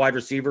cost at wide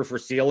receiver for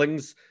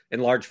ceilings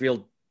and large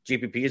field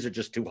GPPs are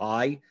just too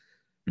high.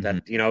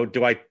 That,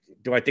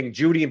 do I think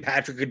Judy and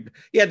Patrick could,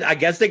 I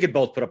guess they could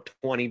both put up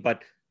 20,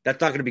 but that's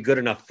not going to be good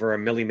enough for a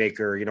Millie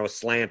Maker, a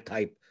slant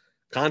type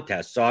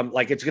contest. So I'm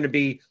like, it's going to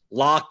be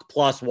Lock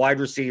plus wide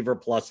receiver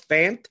plus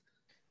Fant.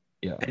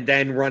 Yeah. And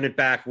then run it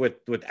back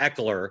with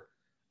Eckler.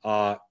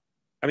 I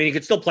mean, you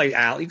could still play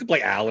Al. You could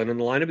play Allen in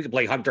the lineup. You could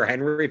play Hunter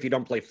Henry if you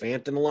don't play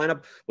Fant in the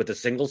lineup with a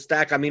single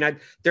stack. I mean,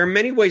 there are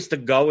many ways to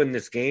go in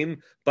this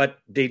game, but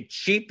the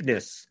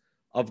cheapness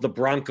of the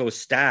Broncos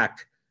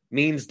stack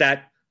means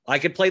that I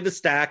could play the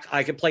stack.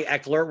 I could play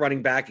Eckler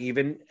running back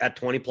even at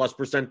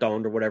 20+%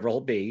 owned or whatever it'll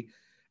be.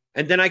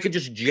 And then I could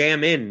just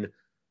jam in.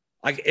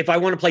 If I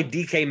want to play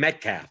DK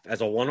Metcalf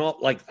as a one-off,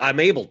 like I'm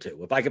able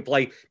to. If I could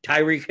play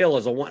Tyreek Hill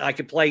as a one, I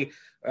could play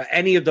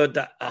any of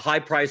the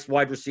high-priced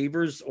wide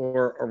receivers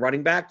or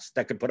running backs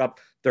that could put up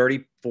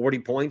 30, 40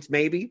 points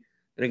maybe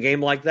in a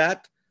game like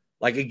that.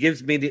 Like it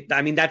gives me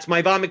that's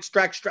my vomit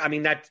stack. I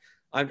mean,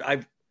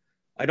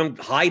 I don't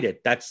hide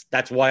it.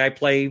 That's why I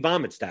play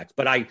vomit stacks.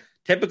 But I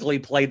typically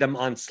play them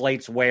on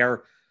slates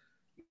where,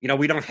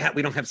 we don't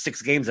have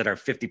 6 games that are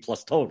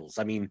 50+ totals.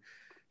 I mean,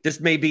 this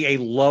may be a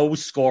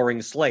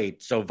low-scoring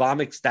slate, so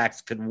vomit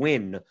stacks could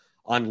win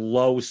on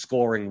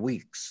low-scoring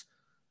weeks.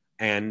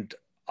 And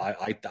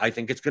I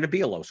think it's going to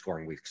be a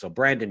low-scoring week. So,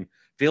 Brandon,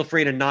 feel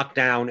free to knock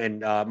down and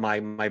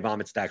my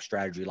vomit stack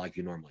strategy like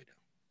you normally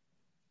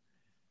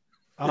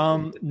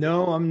do.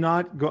 No, I'm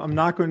not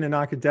going to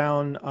knock it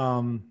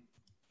down.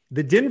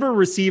 The Denver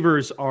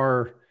receivers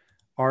are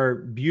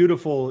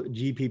beautiful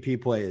GPP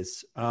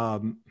plays.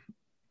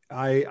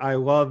 I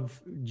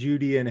love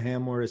Judy and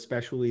Hamler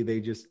especially.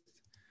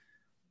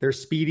 They're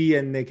speedy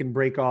and they can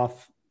break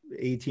off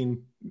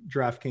 18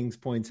 DraftKings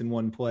points in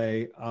one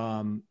play.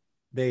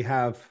 They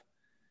have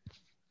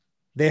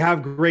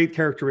great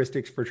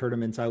characteristics for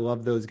tournaments. I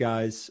love those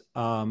guys.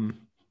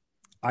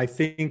 I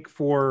think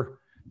for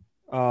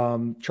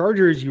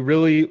Chargers, you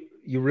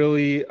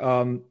really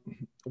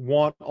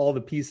want all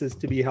the pieces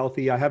to be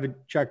healthy. I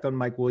haven't checked on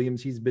Mike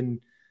Williams. He's been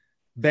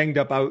banged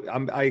up.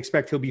 I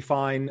expect he'll be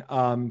fine.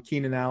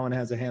 Keenan Allen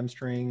has a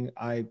hamstring.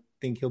 I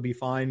think he'll be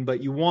fine,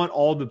 but you want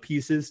all the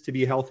pieces to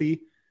be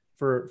healthy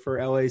for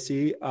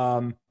LAC.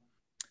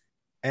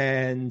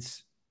 And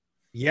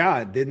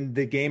yeah, then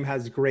the game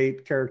has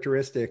great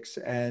characteristics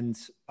and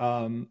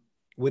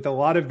with a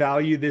lot of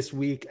value this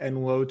week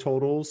and low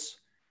totals,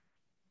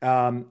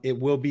 it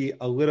will be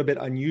a little bit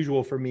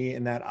unusual for me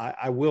in that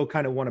I will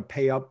kind of want to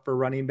pay up for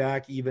running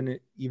back, even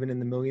in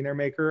the Millionaire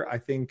Maker. I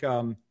think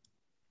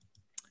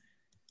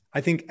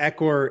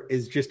Eckler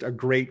is just a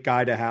great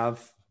guy to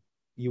have.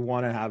 You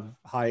want to have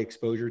high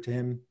exposure to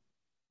him.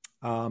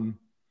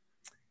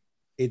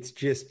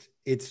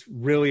 It's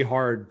really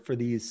hard for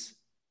these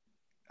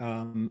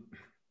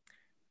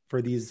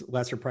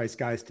lesser priced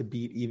guys to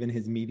beat even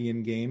his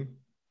median game.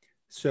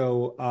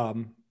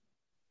 So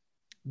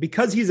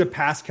because he's a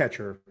pass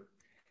catcher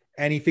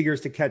and he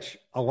figures to catch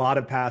a lot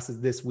of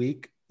passes this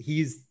week,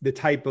 he's the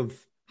type of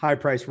high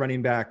price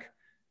running back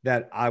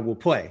that I will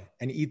play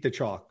and eat the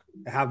chalk,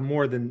 have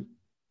more than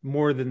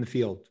the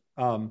field.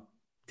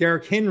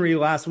 Derrick Henry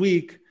last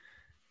week,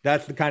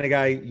 that's the kind of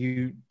guy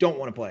you don't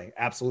want to play.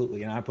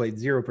 Absolutely. And I played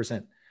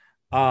 0%.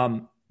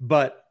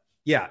 But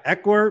yeah,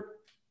 Eckler,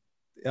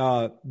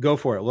 go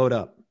for it. Load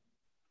up.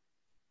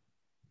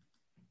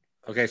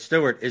 Okay,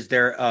 Stuart, is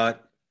there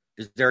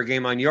a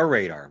game on your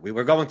radar? We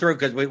were going through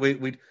because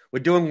we're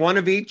doing one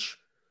of each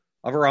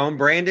of our own.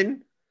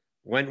 Brandon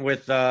went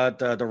with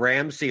the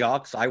Rams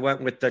Seahawks. I went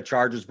with the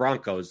Chargers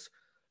Broncos.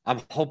 I'm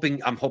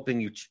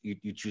hoping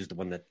you choose the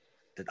one that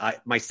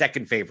my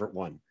second favorite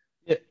one.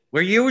 Yeah.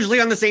 We're usually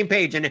on the same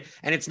page, and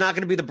it's not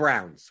going to be the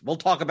Browns. We'll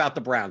talk about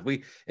the Browns.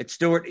 It's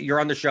Stuart. You're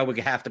on the show. We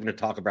have to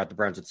talk about the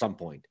Browns at some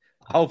point.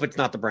 I hope it's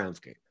not the Browns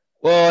game.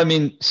 Well, I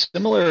mean,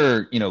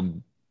 similar,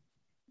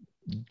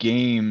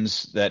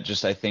 games that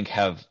just I think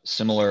have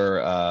similar,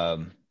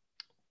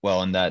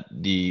 in that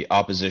the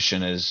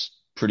opposition is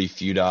pretty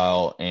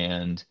futile,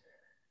 and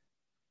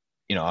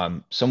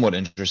I'm somewhat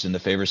interested in the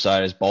favor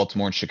side is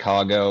Baltimore and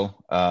Chicago.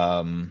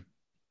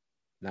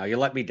 Now you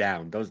let me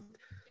down. Those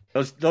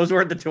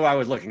weren't the two I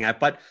was looking at,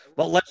 but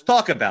let's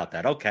talk about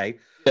that. Okay.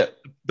 Yeah.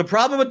 The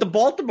problem with the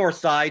Baltimore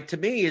side to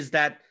me is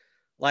that,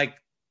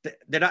 like,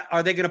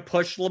 are they going to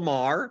push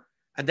Lamar?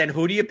 And then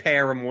who do you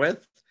pair him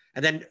with?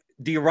 And then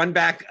do you run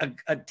back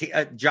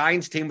a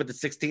Giants team with the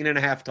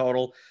 16.5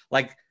 total?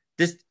 Like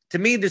this, to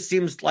me, this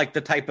seems like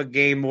the type of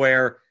game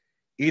where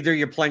either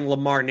you're playing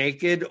Lamar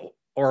naked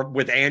or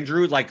with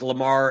Andrews, like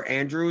Lamar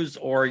Andrews,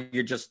 or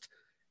you're just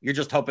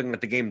hoping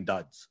that the game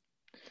duds.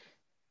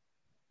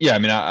 Yeah, I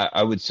mean,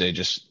 I would say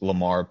just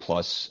Lamar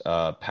plus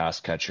pass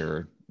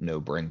catcher, no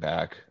bring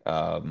back.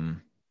 I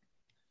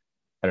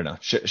don't know.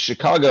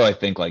 Chicago, I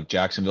think, like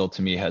Jacksonville,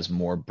 to me, has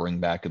more bring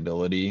back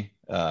ability.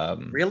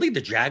 Really? The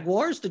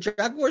Jaguars? The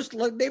Jaguars,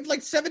 they have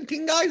like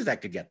 17 guys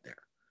that could get there.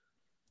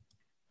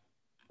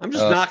 I'm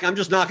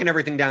just knocking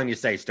everything down you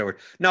say, Stuart.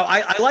 No,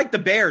 I like the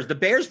Bears. The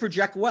Bears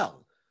project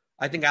well.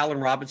 I think Allen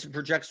Robinson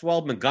projects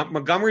well.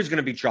 Montgomery's going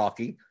to be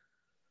chalky.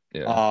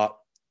 Yeah.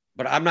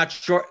 But I'm not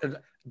sure.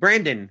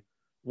 Brandon,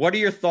 what are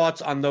your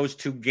thoughts on those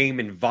two game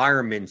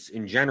environments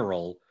in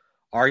general?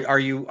 Are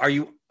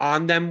you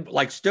on them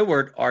like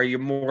Stuart? Are you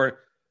more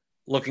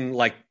looking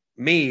like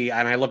me,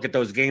 and I look at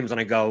those games and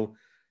I go,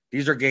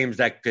 these are games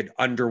that could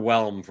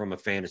underwhelm from a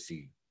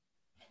fantasy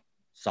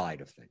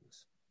side of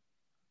things.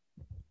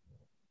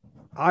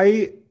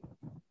 I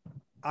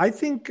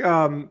think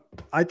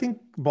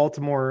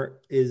Baltimore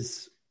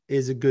is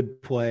a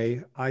good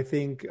play. I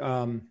think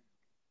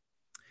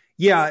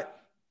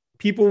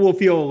people will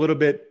feel a little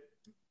bit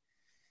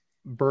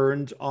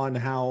burned on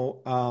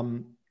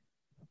how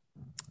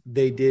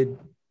they did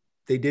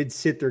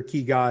sit their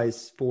key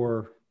guys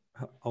for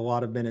a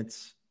lot of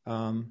minutes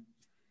on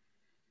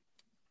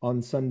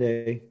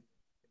Sunday.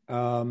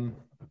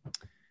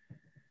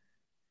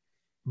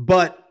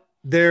 But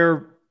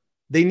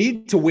they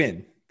need to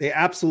win. They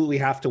absolutely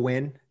have to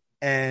win.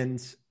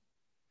 And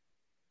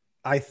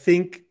I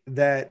think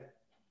that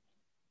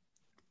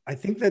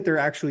they're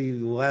actually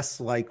less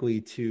likely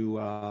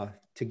to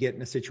get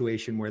in a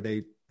situation where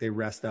they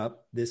rest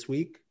up this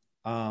week.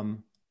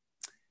 And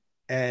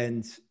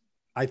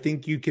I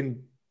think you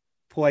can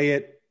play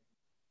it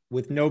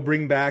with no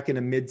bring back in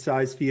a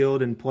mid-sized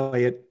field and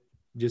play it,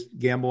 just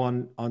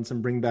gamble on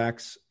some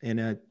bringbacks in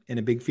a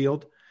big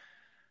field.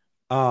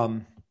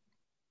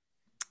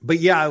 But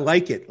yeah, I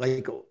like it.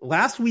 Like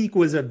last week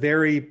was a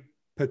very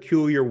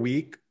peculiar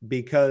week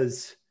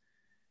because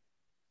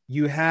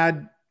you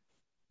had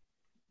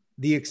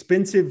the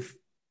expensive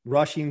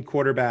rushing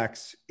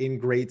quarterbacks in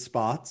great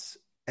spots,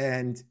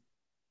 and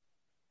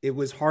it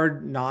was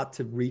hard not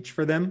to reach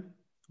for them.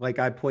 Like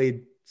I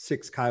played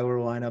 6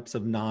 Kyler lineups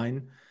of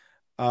 9.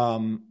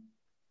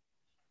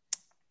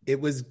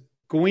 It was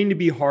going to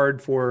be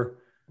hard for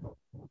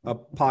a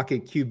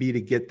pocket QB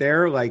to get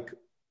there. Like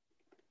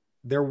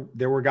there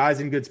were guys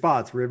in good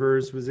spots.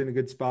 Rivers was in a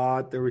good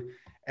spot. There were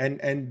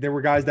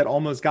guys that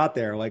almost got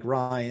there, like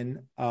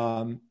Ryan.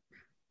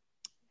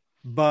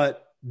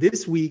 But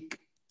this week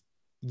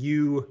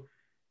we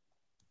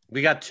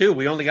got 2.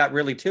 We only got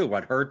really 2.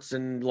 What, Hurts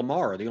and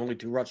Lamar are the only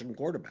 2 rushing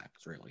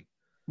quarterbacks, really.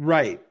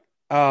 Right.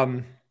 I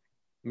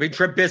mean,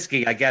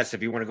 Trubisky, I guess,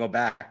 if you want to go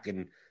back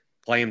and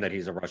claim that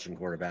he's a rushing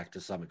quarterback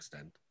to some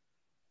extent.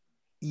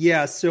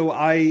 Yeah. So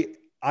I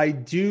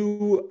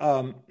do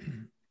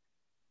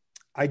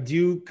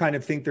kind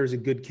of think there's a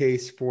good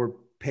case for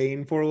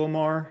paying for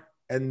Lamar.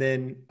 And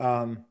then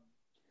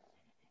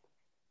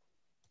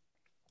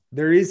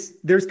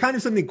there's kind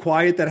of something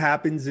quiet that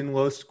happens in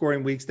low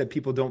scoring weeks that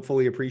people don't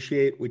fully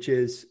appreciate, which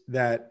is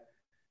that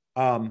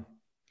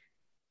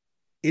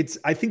it's,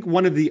 I think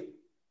one of the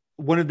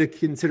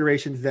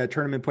considerations that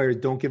tournament players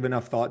don't give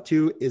enough thought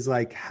to is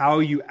like how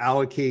you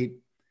allocate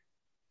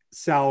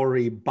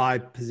salary by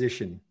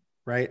position,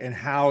 right? And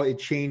how it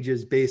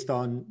changes based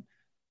on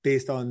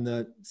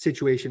the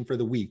situation for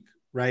the week,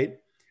 right?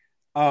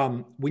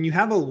 When you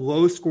have a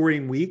low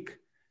scoring week,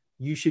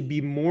 you should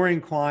be more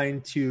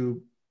inclined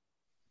to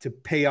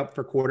pay up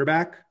for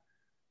quarterback.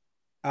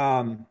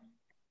 And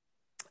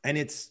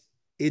it's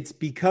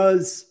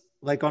because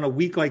like on a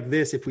week like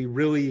this, if we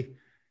really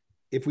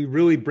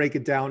break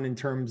it down in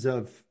terms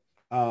of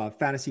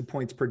fantasy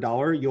points per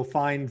dollar, you'll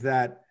find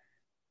that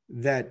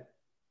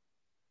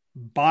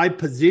by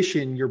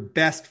position, your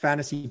best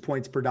fantasy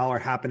points per dollar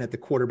happen at the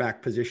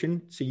quarterback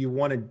position. So you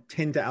want to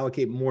tend to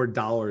allocate more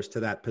dollars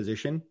to that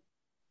position.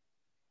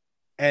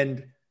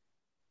 And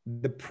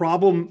the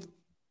problem,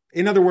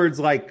 in other words,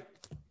 like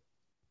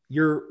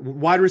your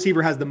wide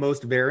receiver has the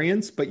most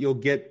variance, but you'll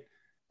get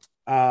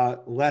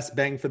less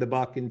bang for the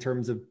buck in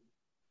terms of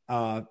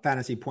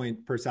fantasy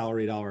point per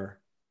salary dollar.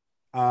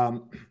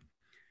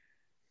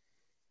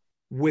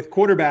 With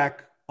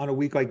quarterback on a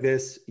week like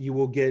this, you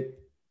will get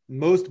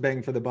most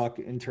bang for the buck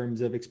in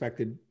terms of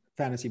expected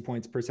fantasy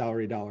points per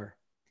salary dollar.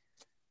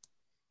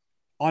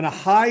 On a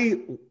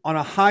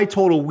high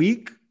total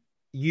week,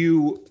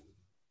 you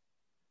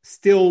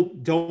still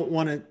don't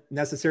want to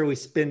necessarily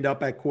spend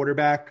up at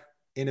quarterback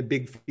in a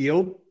big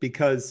field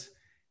because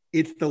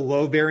it's the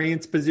low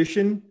variance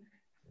position,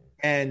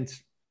 and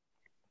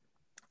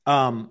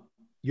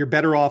you're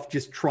better off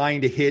just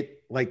trying to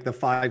hit like the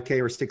 5K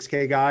or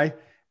 6K guy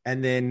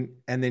and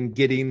then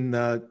getting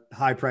the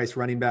high price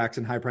running backs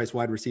and high price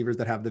wide receivers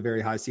that have the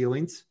very high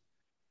ceilings.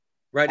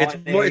 Right.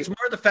 It's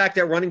more the fact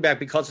that running back,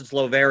 because it's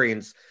low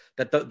variance,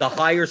 that the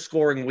higher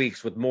scoring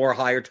weeks with more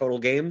higher total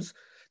games,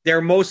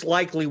 there most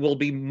likely will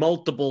be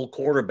multiple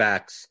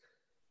quarterbacks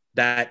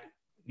that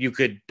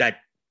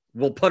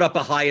will put up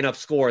a high enough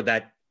score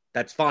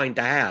that's fine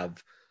to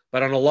have.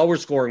 But on a lower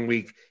scoring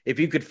week, if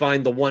you could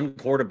find the one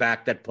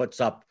quarterback that puts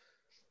up,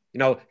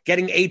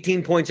 getting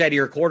 18 points out of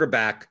your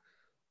quarterback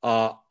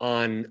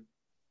on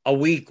a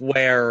week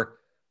where,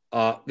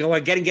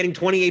 getting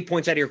 28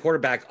 points out of your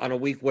quarterback on a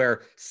week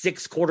where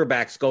 6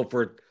 quarterbacks go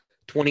for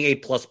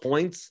 28 plus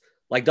points,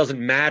 like doesn't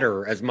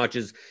matter as much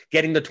as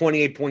getting the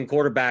 28 point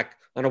quarterback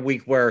on a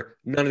week where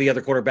none of the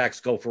other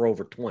quarterbacks go for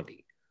over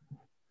 20.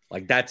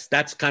 Like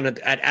that's kind of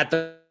at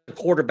the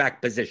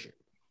quarterback position.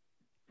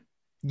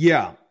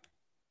 Yeah.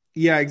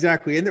 Yeah,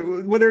 exactly.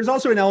 And there's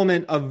also an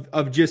element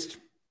of just,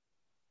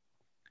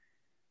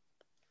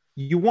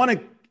 you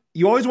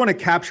always want to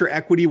capture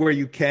equity where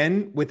you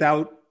can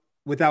without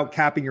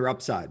capping your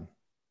upside.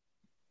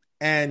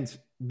 And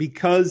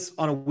because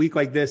on a week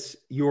like this,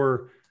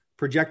 your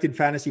projected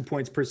fantasy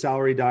points per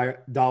salary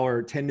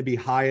dollar tend to be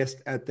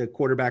highest at the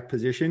quarterback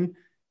position.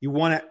 You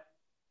want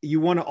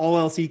to all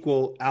else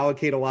equal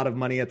allocate a lot of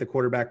money at the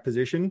quarterback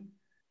position.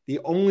 The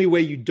only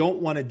way you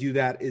don't want to do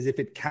that is if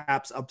it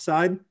caps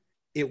upside.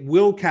 It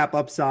will cap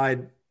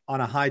upside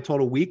on a high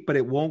total week, but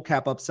it won't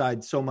cap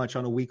upside so much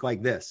on a week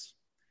like this.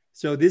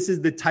 So this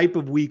is the type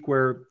of week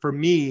where, for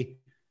me,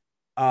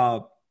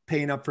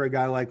 paying up for a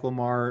guy like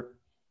Lamar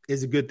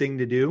is a good thing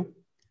to do.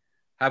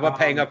 How about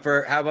paying up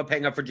for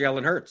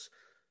Jalen Hurts?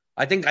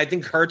 I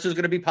think Hurts is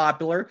going to be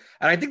popular,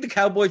 and I think the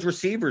Cowboys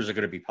receivers are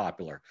going to be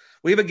popular.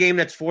 We have a game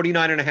that's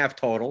 49.5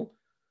 total.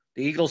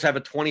 The Eagles have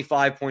a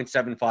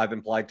 25.75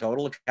 implied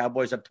total. The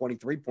Cowboys have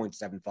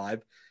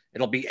 23.75.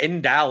 It'll be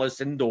in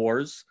Dallas,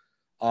 indoors.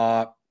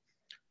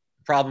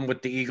 Problem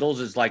with the Eagles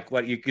is like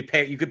what you could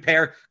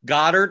pair.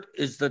 Goddard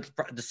is the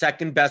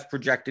second best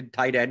projected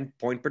tight end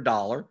point per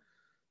dollar.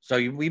 So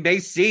we may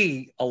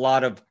see a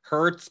lot of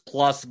Hurts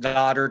plus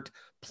Goddard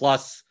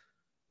plus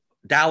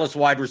Dallas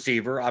wide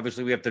receiver.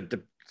 Obviously, we have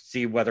to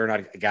see whether or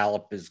not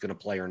Gallup is going to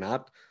play or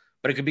not.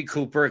 But it could be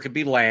Cooper. It could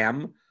be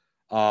Lamb.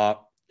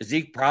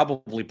 Zeke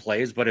probably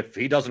plays, but if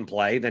he doesn't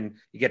play, then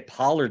you get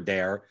Pollard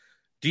there.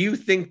 Do you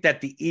think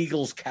that the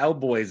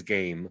Eagles-Cowboys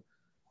game,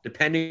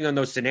 depending on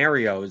those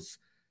scenarios,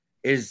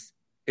 is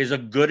a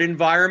good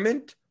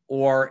environment,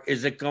 or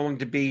is it going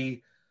to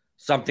be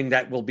something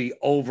that will be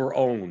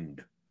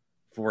over-owned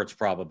for its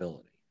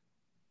probability?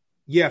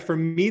 Yeah, for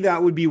me,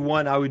 that would be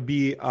one I would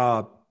be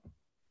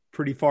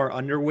pretty far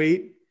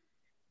underweight.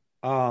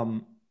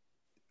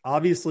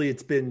 Obviously,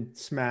 it's been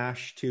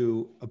smashed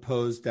to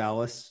oppose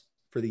Dallas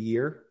for the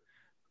year.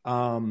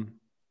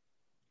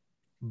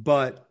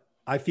 But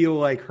I feel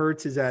like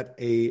Hurts is at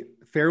a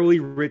fairly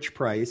rich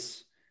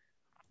price.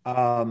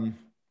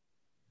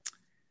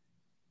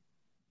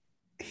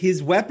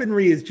 His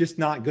weaponry is just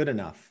not good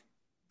enough.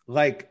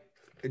 Like,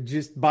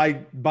 just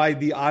by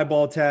the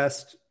eyeball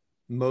test,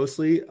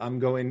 mostly, I'm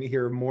going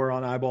here more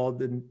on eyeball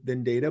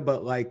than data,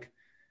 but like,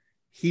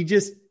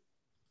 he's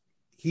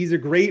a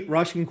great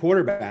rushing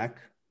quarterback.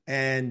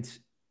 And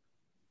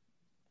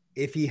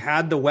if he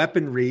had the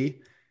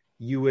weaponry,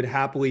 you would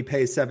happily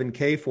pay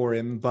 $7,000 for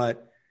him,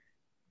 but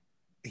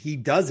he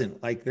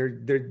doesn't. Like,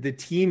 the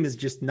team is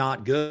just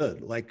not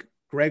good. Like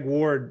Greg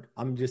Ward,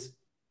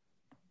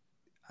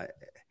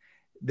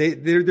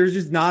 there's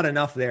just not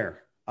enough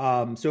there.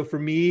 So for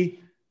me,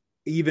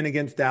 even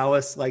against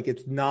Dallas, like,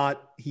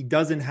 he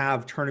doesn't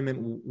have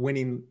tournament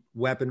winning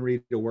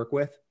weaponry to work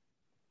with.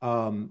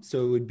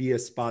 So it would be a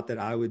spot that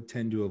I would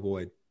tend to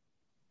avoid.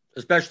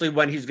 Especially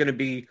when he's going to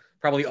be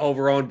probably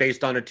over-owned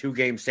based on a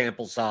 2-game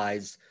sample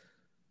size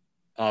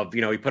of,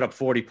 he put up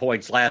 40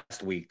 points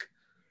last week.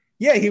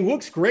 Yeah, he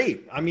looks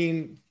great. I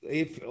mean,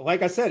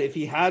 like I said, if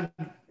he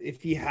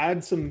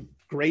had some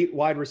great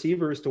wide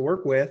receivers to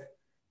work with,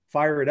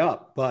 fire it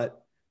up.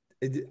 But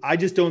I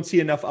just don't see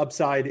enough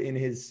upside in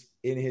his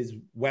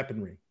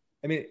weaponry.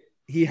 I mean,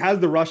 he has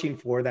the rushing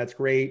floor. That's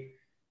great.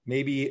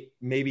 Maybe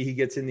he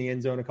gets in the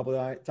end zone a couple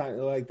of times.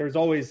 Like, there's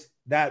always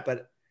that.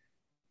 But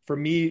for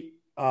me,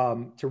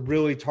 to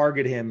really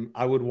target him,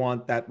 I would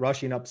want that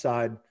rushing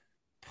upside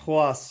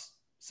plus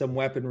some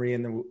weaponry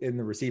in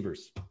the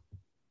receivers.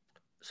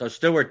 So,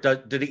 Stuart,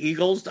 do the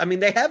Eagles, I mean,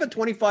 they have a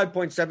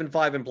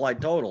 25.75 implied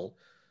total.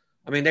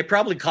 I mean, they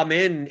probably come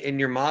in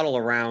your model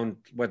around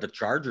where the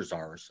Chargers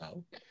are or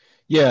so.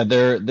 Yeah,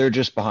 they're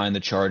just behind the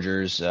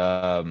Chargers,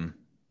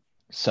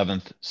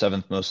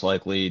 seventh most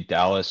likely.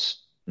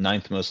 Dallas,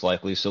 9th most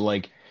likely. So,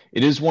 like,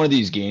 it is one of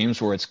these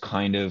games where it's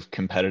kind of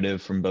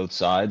competitive from both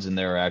sides, and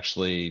there are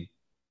actually,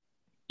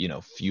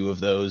 few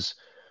of those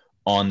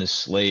on the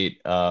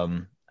slate.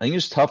 I think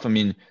it's tough. I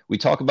mean, we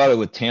talk about it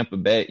with Tampa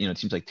Bay. It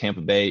seems like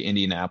Tampa Bay,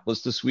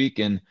 Indianapolis this week,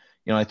 and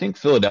I think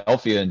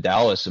Philadelphia and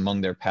Dallas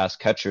among their pass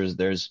catchers.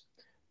 There's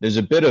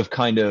a bit of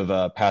kind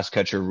of pass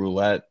catcher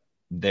roulette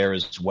there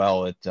as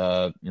well. It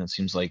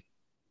seems like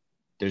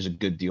there's a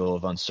good deal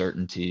of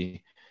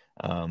uncertainty.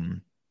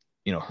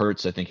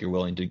 Hurts, I think you're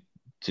willing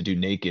to do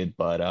naked,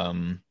 but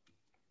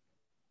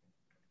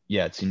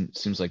it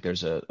seems like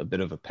there's a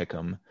bit of a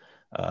pick'em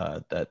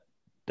that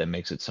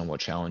makes it somewhat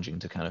challenging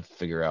to kind of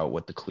figure out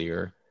what the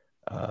clear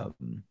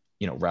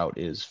route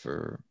is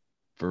for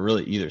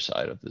really either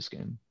side of this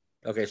game.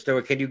 Okay,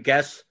 Stuart, can you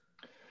guess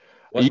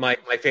what my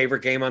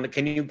favorite game on the?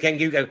 Can you?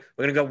 We're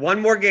gonna go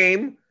one more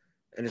game,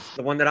 and it's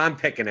the one that I'm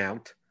picking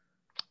out.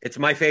 It's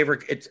my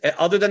favorite. It's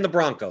other than the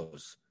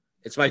Broncos.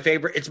 It's my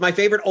favorite. It's my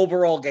favorite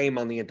overall game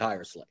on the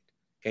entire slate.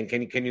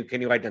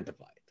 Can you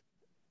identify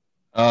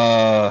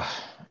it?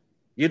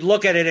 You'd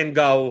look at it and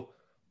go,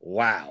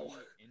 "Wow."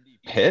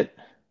 Pitt?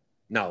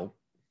 No.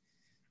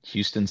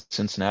 Houston,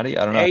 Cincinnati?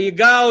 I don't know.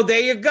 There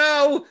you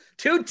go.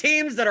 Two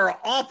teams that are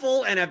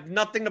awful and have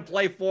nothing to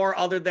play for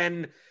other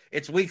than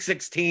it's week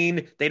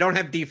 16. They don't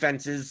have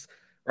defenses,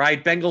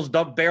 right? Bengals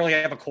barely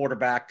have a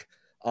quarterback.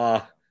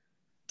 To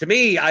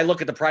me, I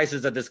look at the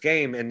prices of this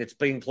game, and it's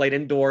being played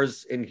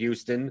indoors in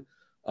Houston.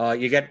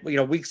 You get,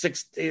 week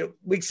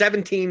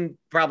 17,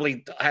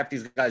 probably half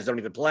these guys don't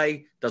even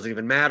play. Doesn't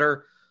even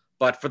matter.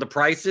 but for the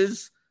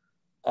prices,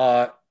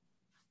 I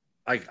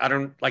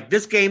don't like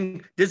this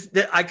game.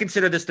 I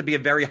consider this to be a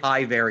very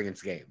high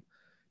variance game.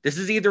 This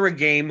is either a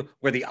game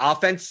where the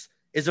offense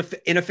is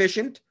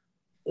inefficient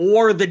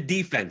or the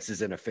defense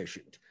is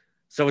inefficient.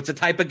 So it's a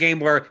type of game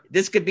where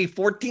this could be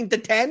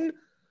 14-10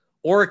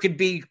 or it could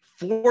be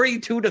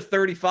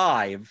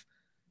 42-35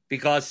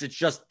 because it's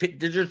just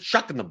they're just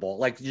chucking the ball.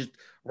 Like just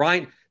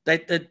Ryan,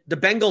 the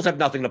Bengals have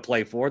nothing to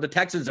play for. The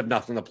Texans have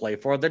nothing to play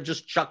for. They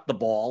just chuck the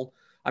ball.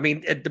 I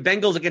mean, the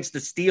Bengals against the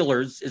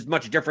Steelers is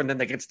much different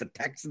than against the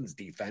Texans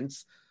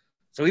defense.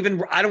 So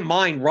even I don't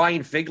mind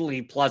Ryan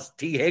Figley plus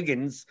T.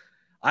 Higgins.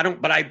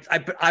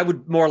 I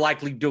would more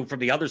likely do it from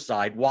the other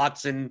side.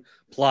 Watson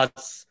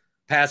plus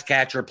pass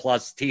catcher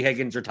plus T.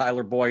 Higgins or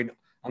Tyler Boyd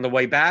on the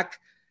way back.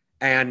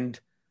 And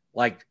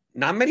like,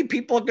 not many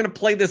people are going to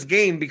play this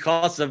game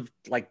because of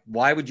like,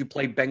 why would you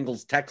play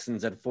Bengals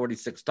Texans at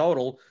 46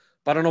 total?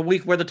 But on a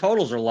week where the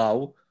totals are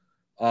low,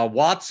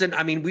 Watson,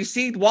 I mean, we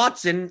see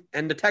Watson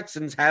and the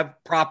Texans have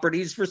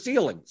properties for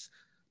ceilings.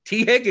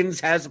 T.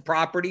 Higgins has a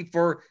property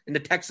in the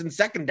Texans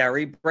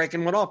secondary,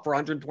 breaking one off for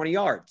 120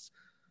 yards.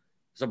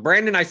 So,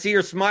 Brandon, I see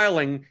you're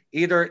smiling.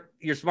 Either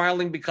you're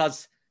smiling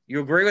because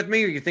you agree with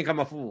me or you think I'm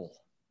a fool.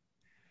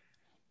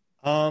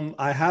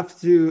 I have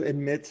to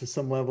admit to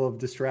some level of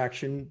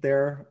distraction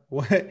there.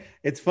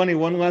 It's funny.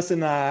 One lesson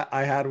that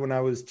I had when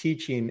I was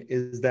teaching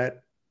is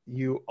that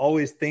you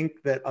always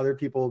think that other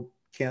people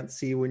can't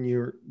see when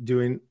you're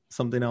doing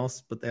something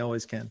else, but they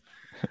always can.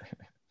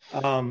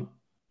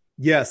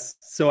 Yes.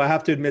 So I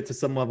have to admit to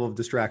some level of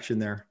distraction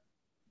there.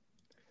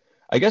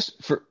 I guess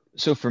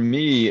for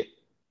me,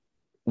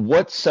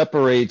 what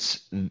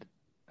separates,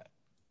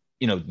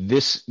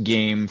 this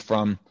game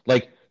from,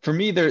 like, for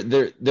me,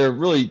 they're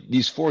really,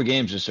 these four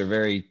games just are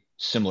very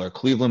similar.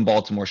 Cleveland,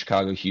 Baltimore,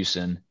 Chicago,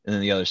 Houston, and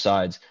then the other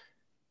sides.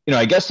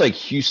 I guess like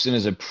Houston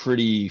is a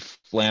pretty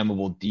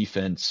flammable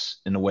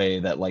defense in a way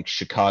that like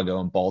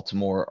Chicago and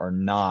Baltimore are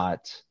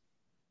not.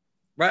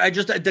 Right.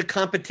 The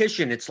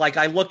competition. It's like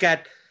I look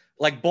at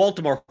like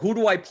Baltimore. Who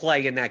do I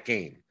play in that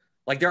game?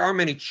 Like there aren't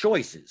many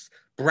choices.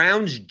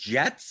 Browns,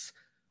 Jets.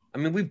 I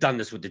mean, we've done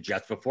this with the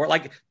Jets before.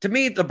 Like to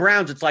me, the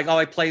Browns, it's like, oh,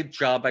 I play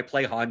Chubb, I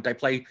play Hunt, I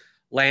play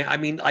Land. I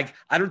mean, like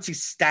I don't see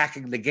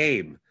stacking the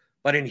game.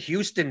 But in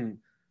Houston,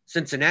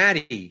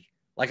 Cincinnati,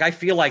 like I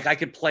feel like I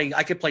could play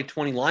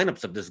 20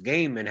 lineups of this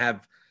game and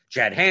have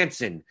Chad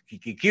Hansen,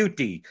 Kiki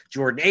Cutie,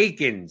 Jordan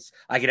Akins.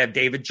 I could have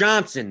David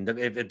Johnson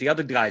if the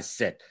other guys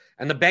sit.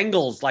 And the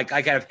Bengals, like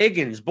I could have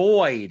Higgins,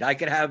 Boyd. I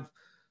could have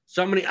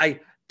so many.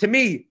 To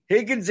me,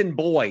 Higgins and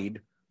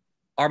Boyd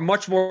are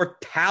much more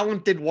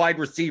talented wide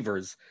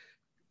receivers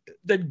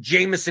than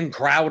Jamison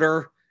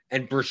Crowder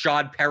and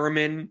Brashad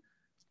Perriman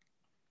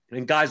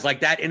and guys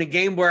like that in a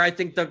game where I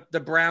think the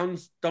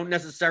Browns don't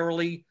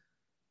necessarily.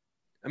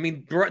 I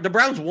mean, the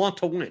Browns want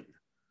to win,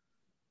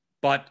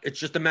 but it's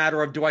just a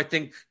matter of, do I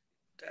think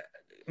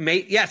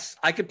yes,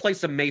 I could play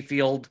some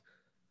Mayfield.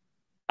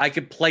 I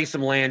could play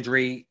some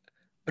Landry,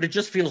 but it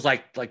just feels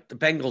like the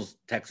Bengals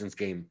Texans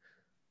game.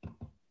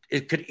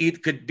 It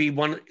could be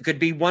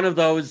one of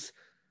those.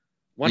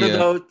 Of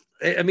those.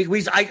 I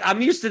mean,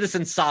 I'm used to this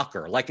in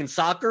soccer. Like in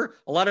soccer,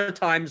 a lot of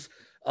times,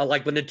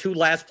 like when the two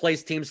last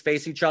place teams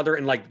face each other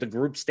in like the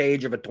group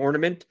stage of a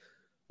tournament,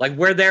 like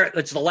where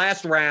it's the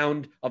last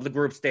round of the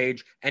group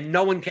stage, and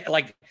no one can,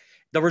 like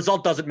the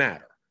result doesn't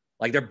matter.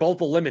 Like they're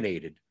both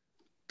eliminated.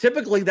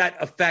 Typically, that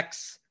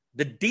affects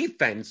the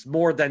defense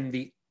more than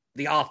the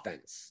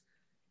offense.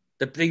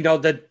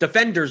 The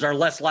defenders are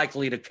less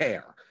likely to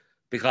care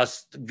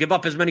because give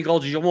up as many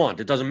goals as you want,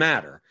 it doesn't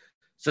matter.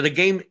 So the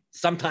game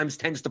sometimes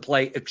tends to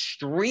play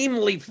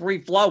extremely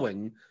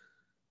free-flowing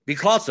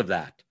because of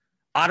that.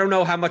 I don't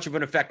know how much of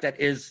an effect that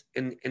is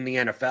in the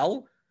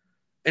NFL.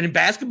 And in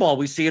basketball,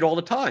 we see it all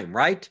the time,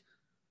 right?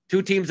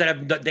 Two teams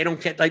that they don't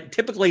get, like,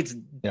 typically it's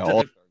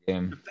all-star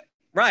game.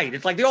 Right.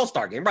 It's like the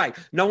all-star game, right?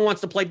 No one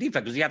wants to play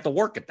defense because you have to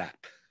work at that.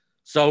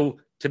 So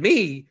to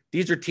me,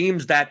 these are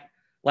teams that,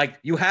 like,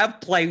 you have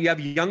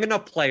young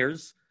enough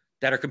players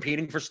that are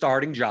competing for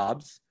starting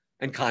jobs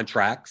and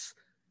contracts,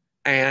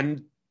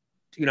 and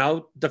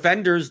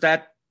defenders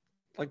that,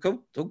 like,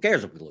 who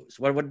cares if we lose?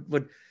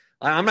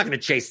 I'm not going to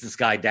chase this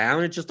guy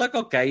down. It's just like,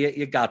 okay,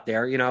 you got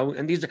there,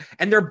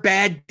 and they're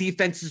bad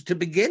defenses to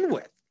begin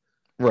with.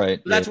 Right.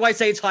 That's why I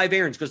say it's high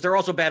variance, because they're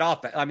also bad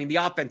offense. I mean, the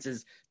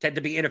offenses tend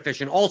to be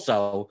inefficient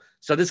also.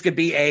 So this could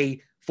be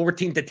a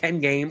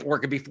 14-10 game, or it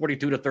could be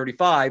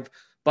 42-35.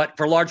 But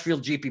for large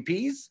field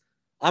GPPs,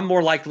 I'm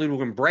more likely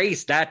to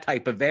embrace that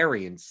type of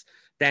variance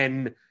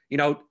than,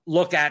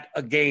 look at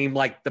a game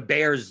like the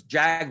Bears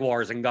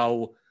Jaguars and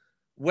go,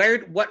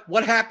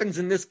 what happens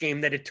in this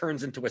game that it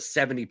turns into a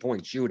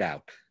 70-point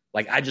shootout?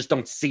 Like, I just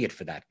don't see it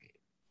for that game.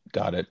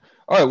 Got it.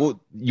 All right.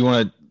 Well, you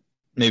want to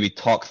maybe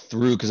talk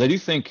through, because I do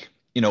think,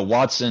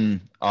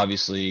 Watson,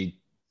 obviously,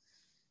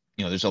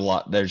 there's a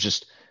lot.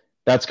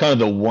 That's kind of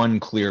the one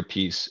clear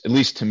piece, at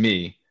least to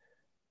me.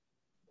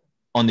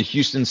 On the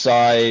Houston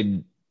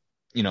side,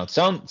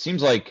 it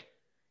seems like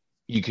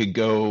you could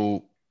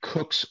go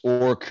Cooks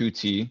or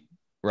Kuti,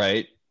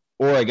 right?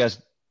 Or I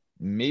guess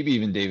maybe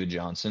even David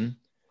Johnson.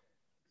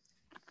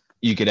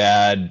 You could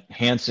add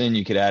Hansen,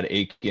 you could add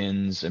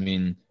Akins. I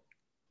mean,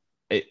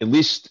 at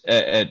least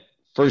at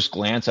first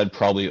glance, I'd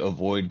probably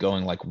avoid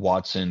going like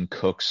Watson,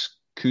 Cooks,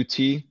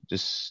 Kuti.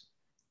 Just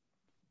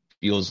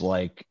feels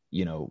like,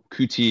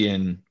 Kuti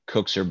and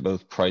Cooks are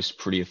both priced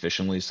pretty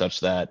efficiently, such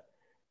that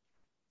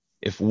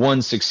if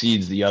one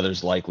succeeds, the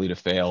other's likely to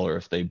fail, or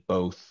if they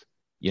both,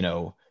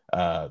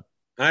 I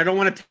don't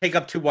want to take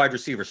up 2 wide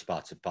receiver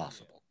spots if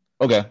possible.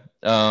 Okay.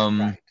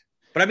 Right.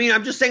 But I mean,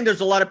 I'm just saying there's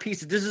a lot of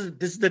pieces. This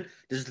is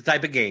the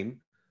type of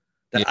game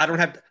that I don't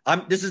have.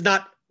 This is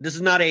not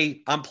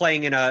I'm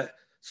playing in a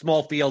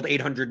small field,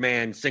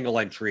 800-man single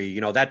entry,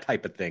 that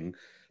type of thing.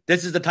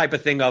 This is the type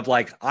of thing of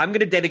like, I'm going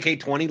to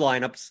dedicate 20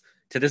 lineups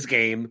to this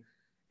game.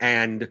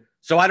 And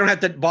so I don't have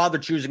to bother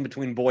choosing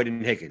between Boyd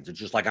and Higgins. It's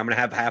just like, I'm going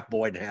to have half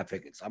Boyd and half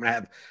Higgins. I'm going to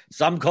have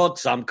some Cook,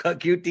 some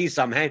QT,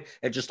 some Hand.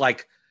 It's just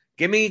like,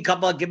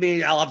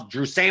 I'll have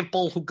Drew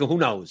Sample. Who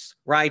knows,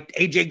 right?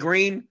 AJ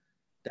Green,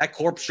 that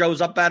corpse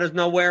shows up out of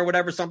nowhere,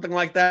 whatever, something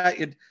like that.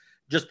 It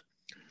just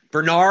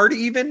Bernard,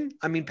 even.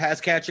 I mean, pass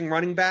catching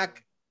running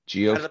back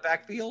Gio, out of the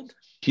backfield.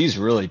 He's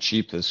really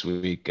cheap this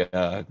week.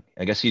 I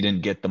guess he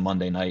didn't get the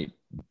Monday night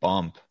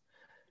bump.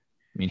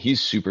 I mean,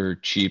 he's super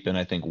cheap and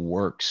I think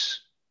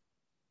works.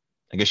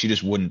 I guess you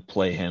just wouldn't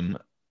play him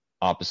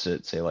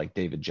opposite, say, like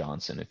David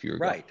Johnson if you were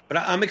right. But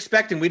I'm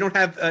expecting, we don't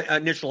have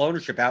initial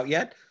ownership out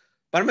yet,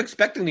 but I'm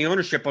expecting the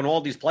ownership on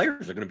all these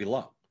players are going to be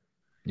low.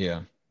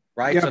 Yeah.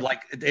 Right. Yeah. So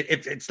like,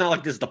 it's not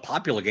like this is the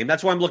popular game.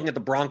 That's why I'm looking at the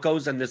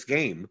Broncos and this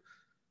game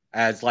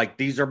as like,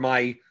 these are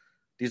kind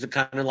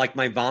of like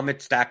my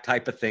vomit stack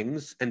type of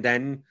things. And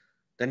then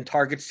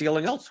target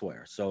ceiling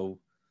elsewhere. So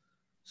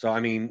I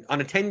mean, on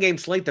a 10-game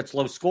slate that's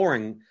low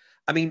scoring,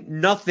 I mean,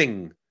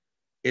 nothing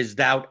is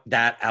that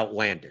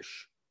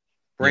outlandish.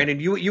 Brandon,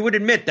 you would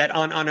admit that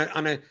on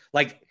a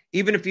like,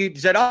 even if you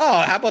said,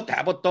 oh, how about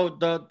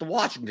the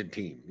Washington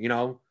team,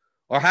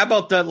 or how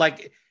about the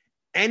like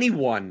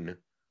anyone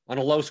on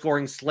a low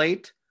scoring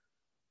slate,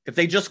 if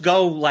they just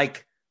go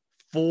like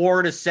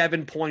 4 to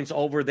 7 points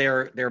over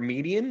their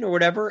median or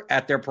whatever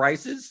at their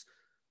prices,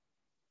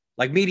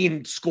 like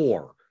median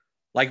score,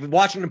 like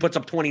Washington puts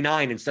up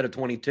 29 instead of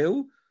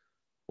 22,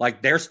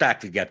 like they're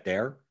stacked to get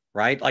there,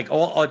 right? Like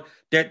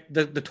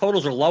the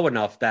totals are low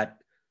enough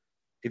that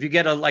if you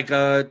get a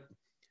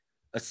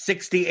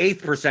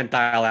 68th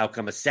percentile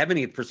outcome, a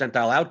 70th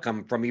percentile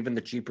outcome from even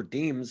the cheaper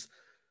teams,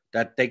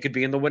 that they could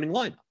be in the winning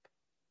lineup.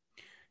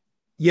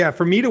 Yeah,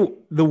 for me,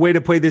 the way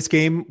to play this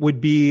game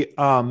would be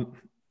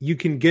you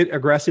can get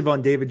aggressive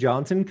on David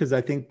Johnson because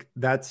I think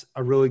that's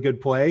a really good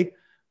play.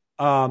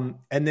 And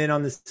then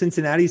on the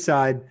Cincinnati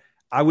side,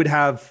 I would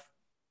have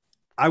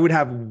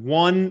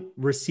one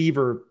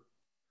receiver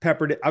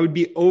peppered. I would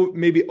be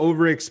maybe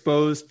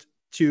overexposed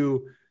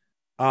to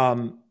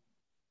the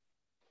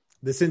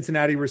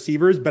Cincinnati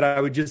receivers, but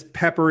I would just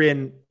pepper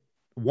in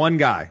one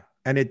guy,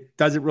 and it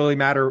doesn't really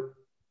matter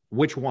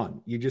which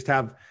one. You just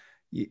have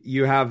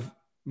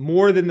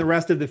more than the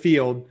rest of the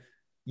field.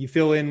 You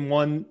fill in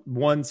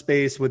one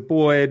space with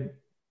Boyd,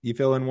 you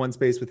fill in one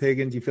space with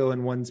Higgins, you fill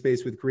in one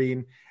space with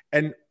Green.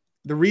 And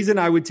the reason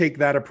I would take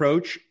that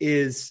approach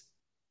is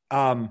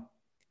I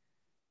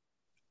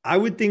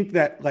would think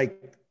that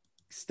like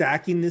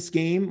stacking this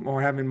game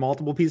or having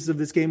multiple pieces of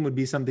this game would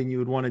be something you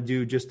would want to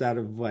do just out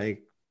of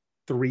like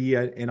 3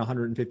 in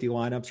 150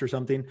 lineups or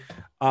something.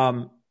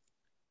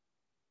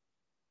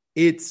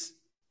 It's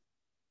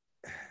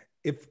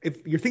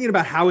if you're thinking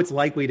about how it's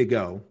likely to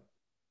go,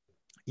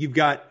 you've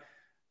got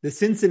the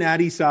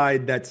Cincinnati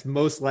side that's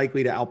most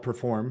likely to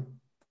outperform,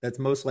 that's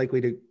most likely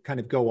to kind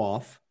of go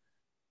off.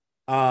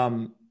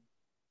 And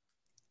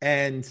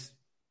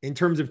in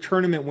terms of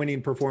tournament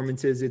winning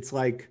performances, it's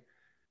like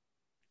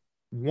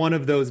one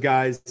of those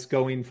guys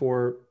going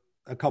for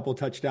a couple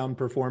touchdown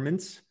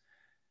performance.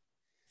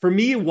 For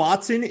me,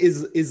 Watson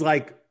is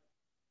like,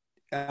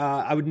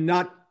 I would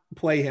not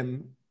play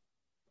him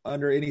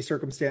under any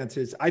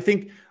circumstances. I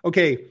think,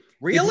 okay.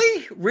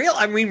 Really?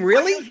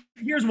 Really?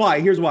 Here's why.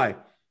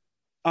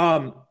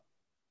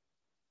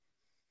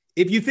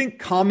 If you think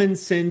common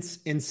sense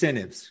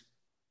incentives,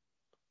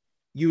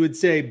 you would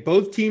say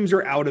both teams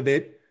are out of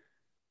it.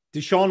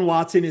 Deshaun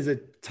Watson is a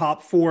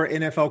top 4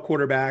 NFL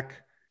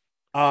quarterback.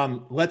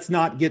 Let's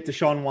not get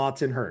Deshaun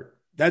Watson hurt.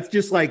 That's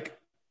just like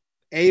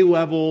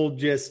A-level,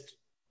 just.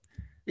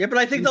 Yeah, but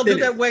I think they'll do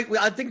that way.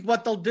 I think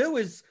what they'll do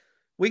is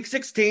week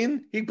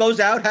 16, he goes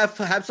out,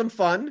 have some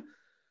fun.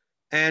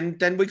 And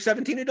then week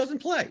 17, he doesn't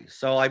play.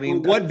 So, I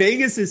mean. What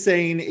Vegas is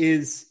saying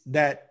is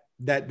that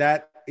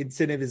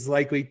incentive is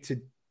likely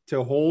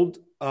to hold.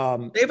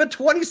 They have a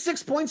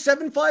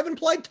 26.75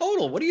 implied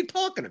total. What are you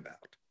talking about?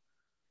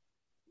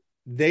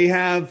 They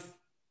have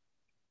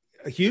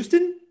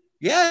Houston?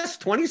 Yes,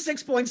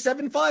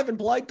 26.75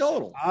 implied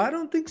total. I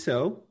don't think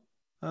so.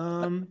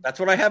 That's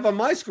what I have on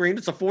my screen.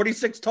 It's a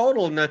 46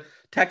 total, and the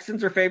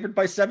Texans are favored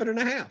by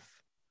 7.5.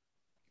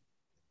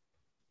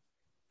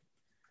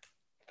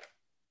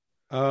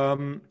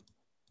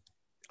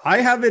 I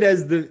have it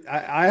as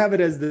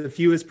the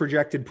fewest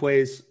projected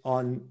plays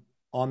on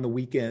on the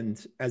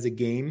weekend as a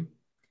game.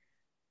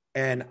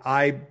 And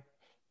I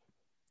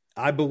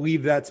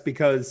believe that's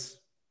because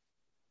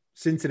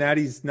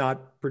Cincinnati's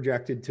not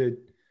projected to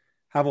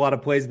have a lot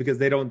of plays because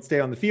they don't stay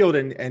on the field,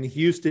 and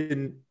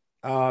Houston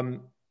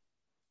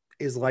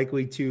is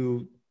likely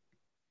to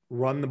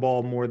run the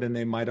ball more than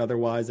they might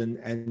otherwise,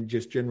 and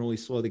just generally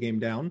slow the game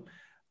down.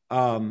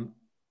 And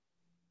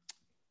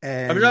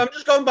I'm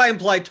just going by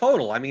implied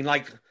total. I mean,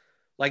 like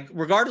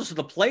regardless of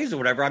the plays or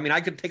whatever. I mean,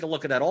 I could take a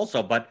look at that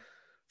also, but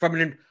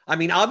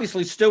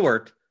obviously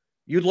Stewart,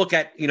 you'd look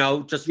at,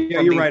 just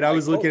you're right. I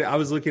was looking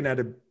at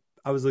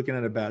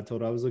a bad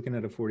total. I was looking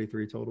at a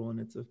 43 total,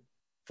 and it's a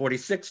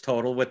 46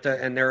 total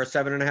and they're a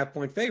 7.5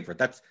 point favorite.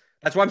 That's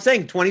why I'm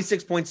saying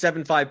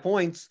 26.75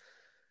 points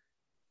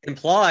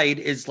implied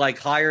is like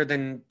higher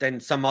than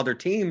some other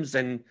teams.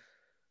 And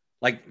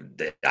like,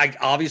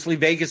 obviously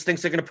Vegas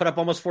thinks they're going to put up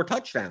almost 4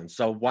 touchdowns.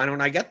 So why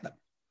don't I get them?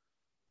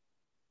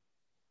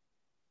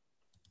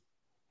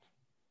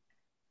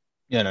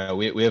 Yeah, no,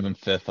 we have them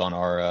 5th on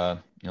our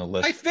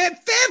list.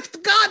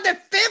 Fifth? God,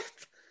 they're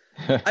 5th.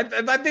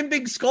 I've been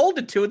being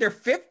scolded to. They're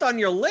 5th on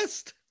your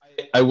list.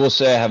 I will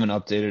say I haven't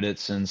updated it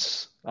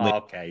since. Oh,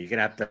 okay, you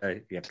have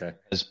to.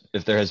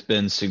 If there has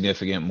been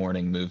significant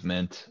morning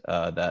movement,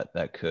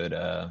 that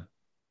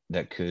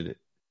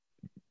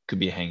could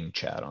be hanging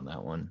Chad on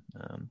that one.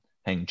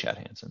 Hanging Chad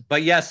Hansen.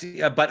 But yes,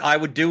 but I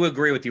would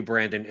agree with you,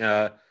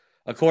 Brandon.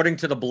 According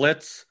to the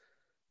Blitz,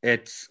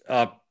 it's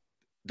the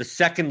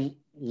second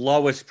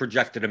lowest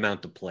projected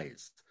amount of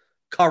plays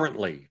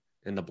currently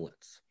in the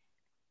Blitz.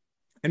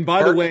 And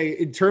by the way,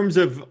 in terms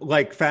of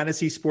like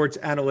fantasy sports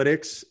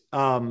analytics,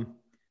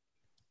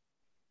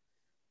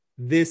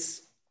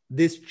 this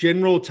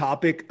general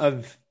topic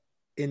of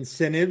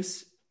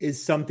incentives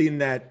is something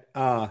that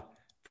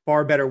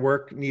far better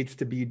work needs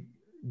to be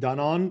done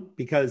on,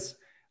 because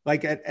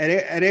like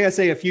at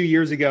ASA a few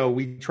years ago,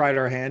 we tried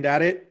our hand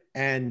at it.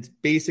 And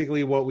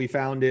basically what we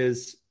found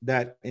is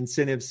that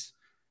incentives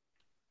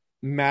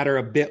matter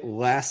a bit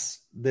less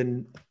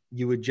than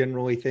you would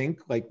generally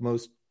think. Like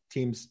most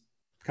teams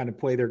kind of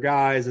play their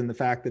guys, and the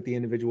fact that the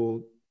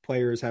individual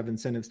players have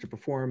incentives to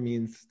perform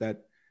means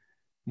that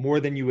more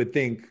than you would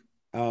think,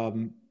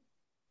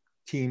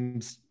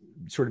 teams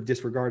sort of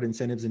disregard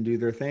incentives and do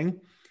their thing.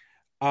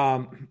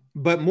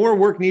 But more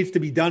work needs to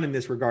be done in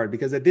this regard,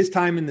 because at this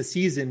time in the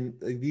season,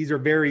 these are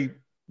very,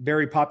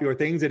 very popular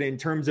things. And in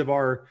terms of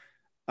our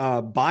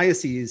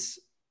biases,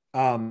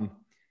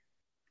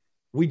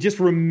 we just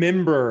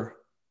remember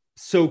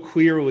so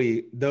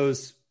clearly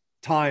those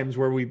times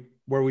where we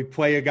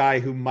play a guy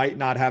who might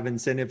not have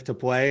incentive to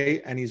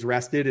play and he's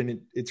rested,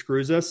 and it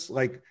screws us.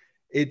 Like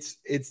it's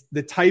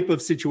the type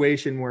of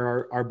situation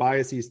where our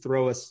biases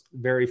throw us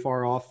very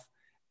far off.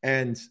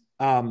 And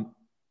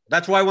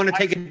that's why I want to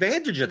take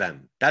advantage of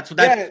them.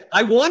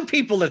 I want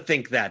people to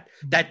think that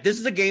this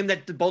is a game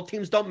that both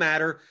teams don't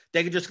matter.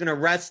 They're just going to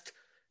rest,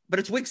 but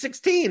it's week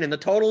 16 and the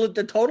total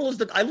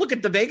is I look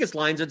at the Vegas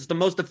lines. It's the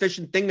most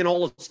efficient thing in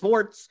all of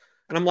sports.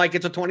 And I'm like,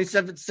 it's a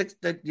 27-6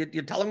 that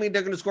you're telling me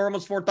they're going to score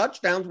almost 4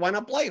 touchdowns. Why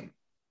not play them?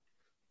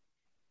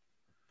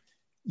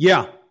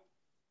 Yeah.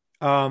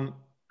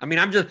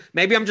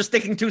 Maybe I'm just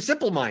thinking too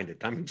simple-minded.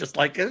 I'm just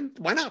like,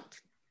 why not?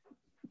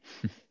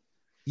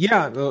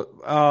 Yeah.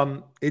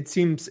 It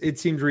seems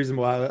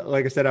reasonable.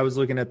 Like I said, I was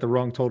looking at the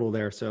wrong total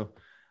there. So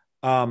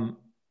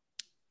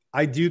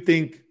I do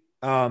think,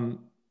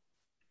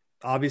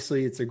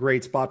 obviously it's a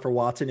great spot for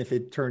Watson if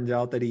it turns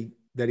out that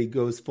he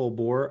goes full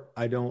bore.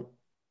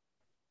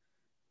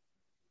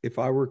 If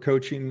I were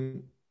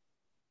coaching,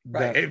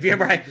 right? If you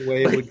ever the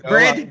way it would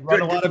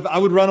go, I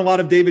would run a lot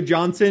of David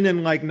Johnson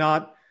and like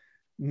not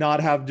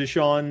have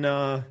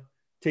Deshaun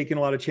taking a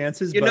lot of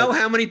chances. You know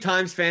how many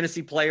times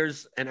fantasy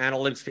players and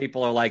analytics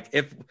people are like,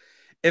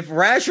 if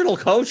rational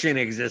coaching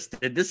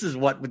existed, this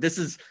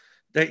is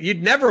that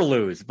you'd never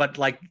lose. But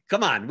like,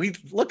 come on, we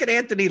look at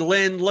Anthony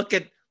Lynn, look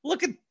at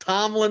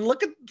Tomlin,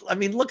 look at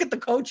the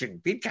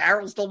coaching. Pete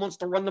Carroll still wants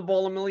to run the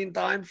ball 1 million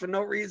times for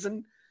no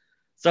reason.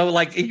 So,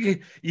 like,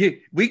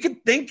 we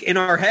could think in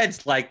our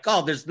heads, like,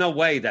 oh, there's no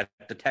way that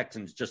the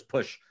Texans just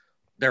push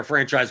their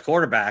franchise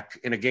quarterback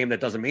in a game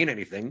that doesn't mean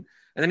anything.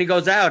 And then he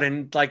goes out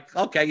and, like,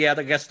 okay, yeah,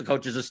 I guess the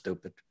coaches are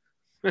stupid.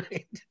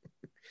 Right?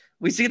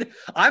 We see that.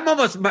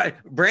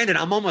 Brandon,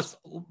 I almost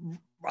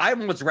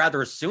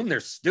rather assume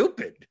they're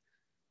stupid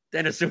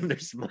than assume they're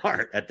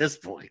smart at this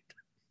point.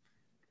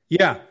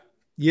 Yeah.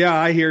 Yeah,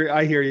 I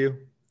hear you.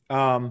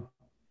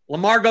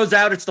 Lamar goes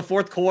out, it's the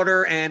fourth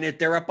quarter, and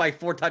they're up by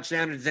 4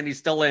 touchdowns, and he's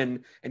still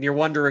in, and you're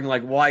wondering,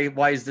 like, why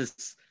is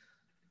this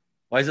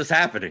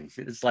happening?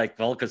 It's like,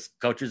 well, because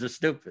coaches are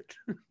stupid.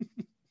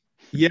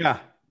 Yeah.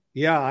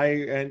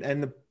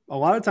 A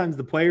lot of times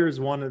the players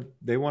want to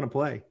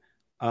play.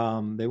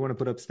 They want to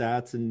put up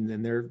stats,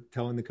 and they're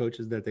telling the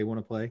coaches that they want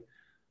to play.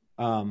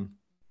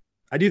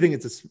 I do think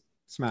it's a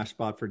smash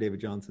spot for David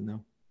Johnson, though.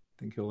 I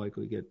think he'll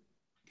likely get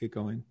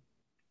going.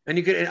 And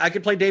I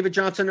could play David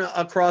Johnson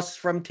across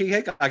from T.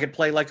 Higgins. I could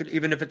play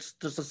even if it's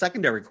just a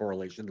secondary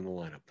correlation in the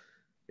lineup,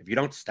 if you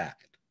don't stack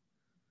it.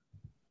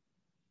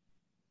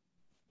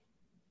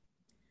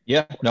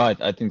 Yeah, no,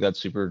 I think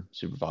that's super,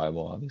 super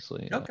viable,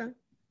 obviously. Okay.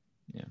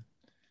 Yeah.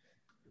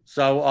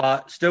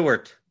 So,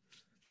 Stuart,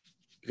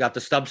 you got the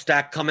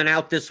Substack coming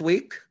out this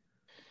week,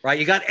 right?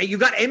 You got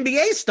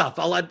NBA stuff.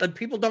 A lot that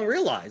people don't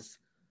realize.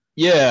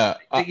 Yeah.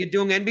 That you're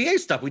doing NBA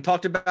stuff. We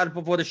talked about it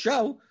before the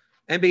show.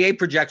 NBA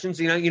projections.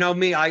 You know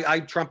me.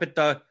 I trumpet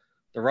the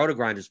Roto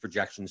Grinders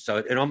projections. So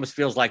it almost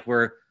feels like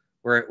we're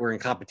in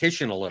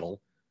competition a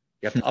little.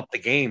 You have to up the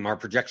game. Our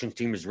projections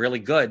team is really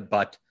good,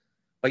 but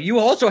you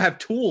also have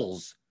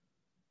tools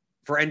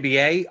for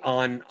NBA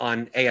on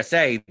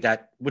ASA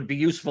that would be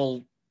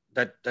useful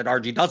that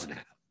RG doesn't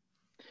have.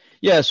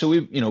 Yeah, so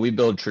we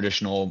build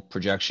traditional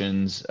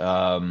projections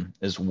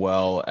as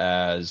well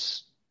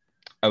as,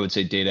 I would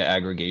say, data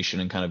aggregation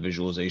and kind of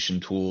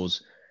visualization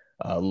tools,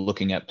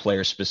 looking at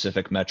player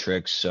specific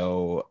metrics.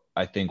 So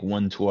I think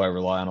one tool I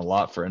rely on a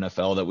lot for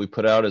NFL that we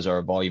put out is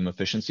our volume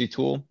efficiency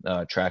tool,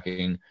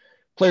 tracking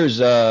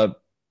players,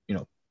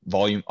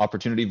 volume,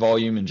 opportunity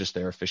volume, and just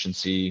their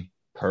efficiency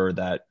per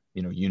that,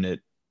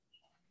 unit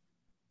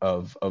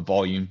of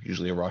volume,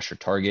 usually a rush or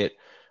target.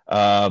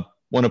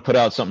 Want to put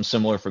out something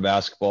similar for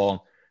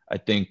basketball. I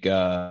think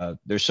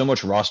there's so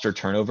much roster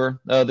turnover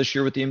this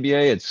year with the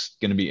NBA. It's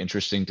going to be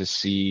interesting to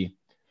see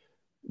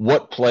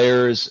what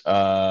players,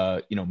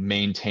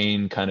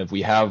 maintain kind of,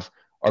 we have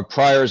our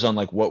priors on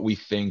like what we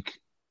think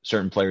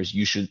certain players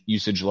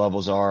usage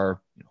levels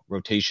are,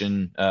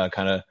 rotation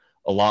kind of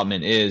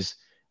allotment is,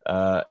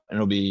 and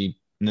it'll be,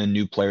 and then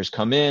new players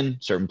come in,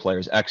 certain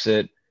players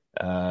exit.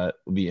 It'll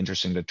be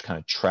interesting to kind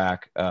of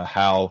track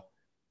how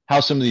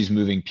some of these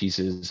moving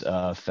pieces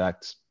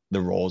affect the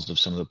roles of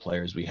some of the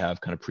players we have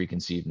kind of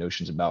preconceived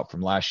notions about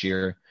from last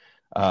year.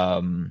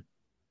 I'm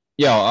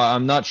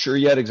not sure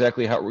yet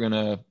exactly how we're going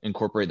to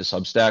incorporate the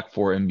Substack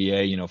for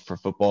NBA. For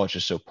football, it's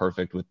just so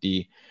perfect with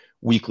the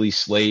weekly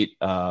slate.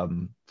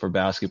 For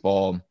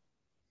basketball,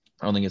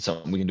 I don't think it's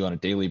something we can do on a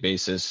daily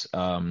basis.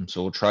 So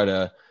we'll try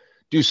to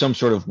do some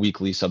sort of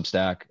weekly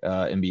Substack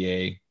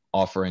NBA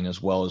offering,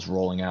 as well as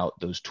rolling out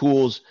those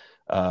tools,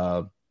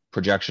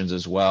 projections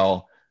as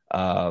well.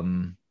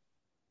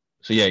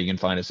 So you can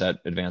find us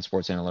at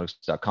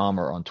advancedsportsanalytics.com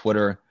or on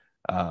Twitter.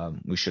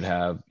 We should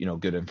have,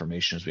 good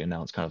information as we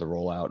announce kind of the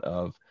rollout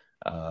of,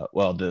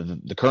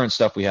 the current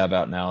stuff we have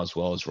out now, as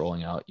well as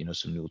rolling out,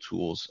 some new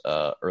tools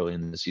early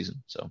in the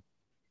season. So.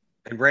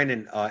 And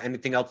Brandon,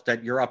 anything else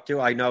that you're up to?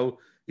 I know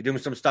you're doing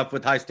some stuff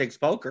with High Stakes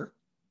Poker.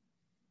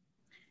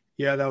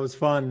 Yeah, that was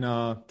fun.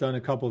 Done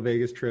a couple of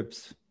Vegas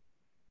trips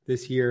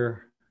this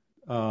year.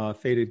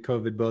 Faded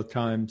COVID both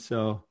times,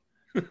 so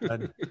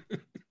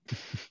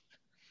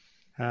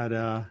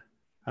had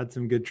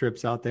some good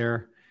trips out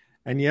there.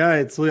 And yeah,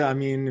 it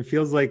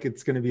feels like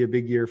it's going to be a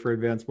big year for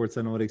Advanced Sports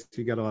Analytics.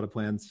 We got a lot of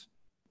plans.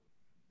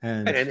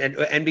 And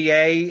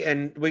NBA,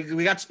 and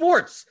we got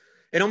sports.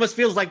 It almost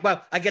feels like,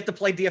 well, I get to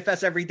play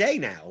DFS every day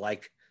now.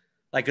 Like,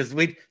 because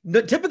we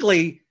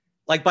typically,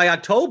 like by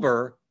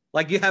October,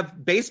 like you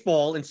have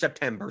baseball in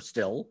September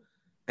still,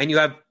 and you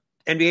have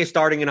NBA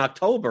starting in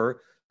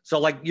October. So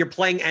like you're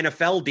playing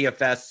NFL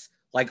DFS,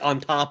 like on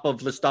top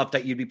of the stuff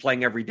that you'd be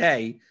playing every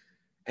day.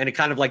 And it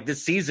kind of like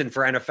this season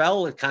for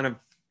NFL, it kind of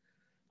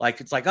like,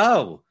 it's like,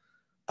 oh,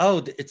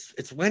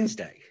 it's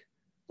Wednesday.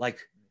 Like,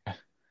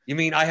 you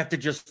mean I have to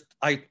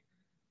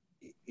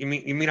you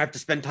mean I have to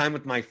spend time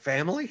with my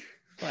family?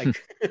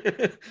 Like,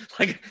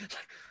 like,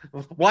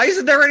 why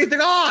isn't there anything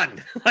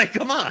on? Like,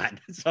 come on.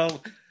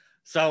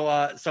 So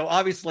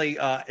obviously,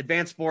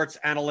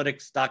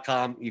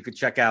 advancedsportsanalytics.com, you could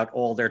check out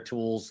all their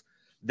tools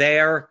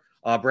there.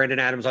 Brandon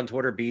Adams on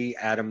Twitter,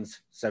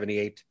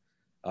 BAdams78.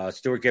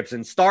 Stuart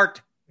Gibson,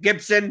 Start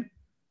Gibson.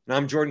 And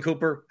I'm Jordan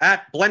Cooper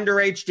at Blender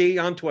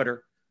HD on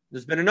Twitter.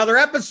 There's been another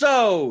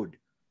episode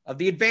of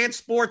the Advanced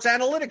Sports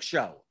Analytics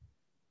Show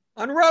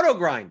on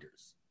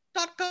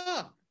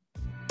RotoGrinders.com.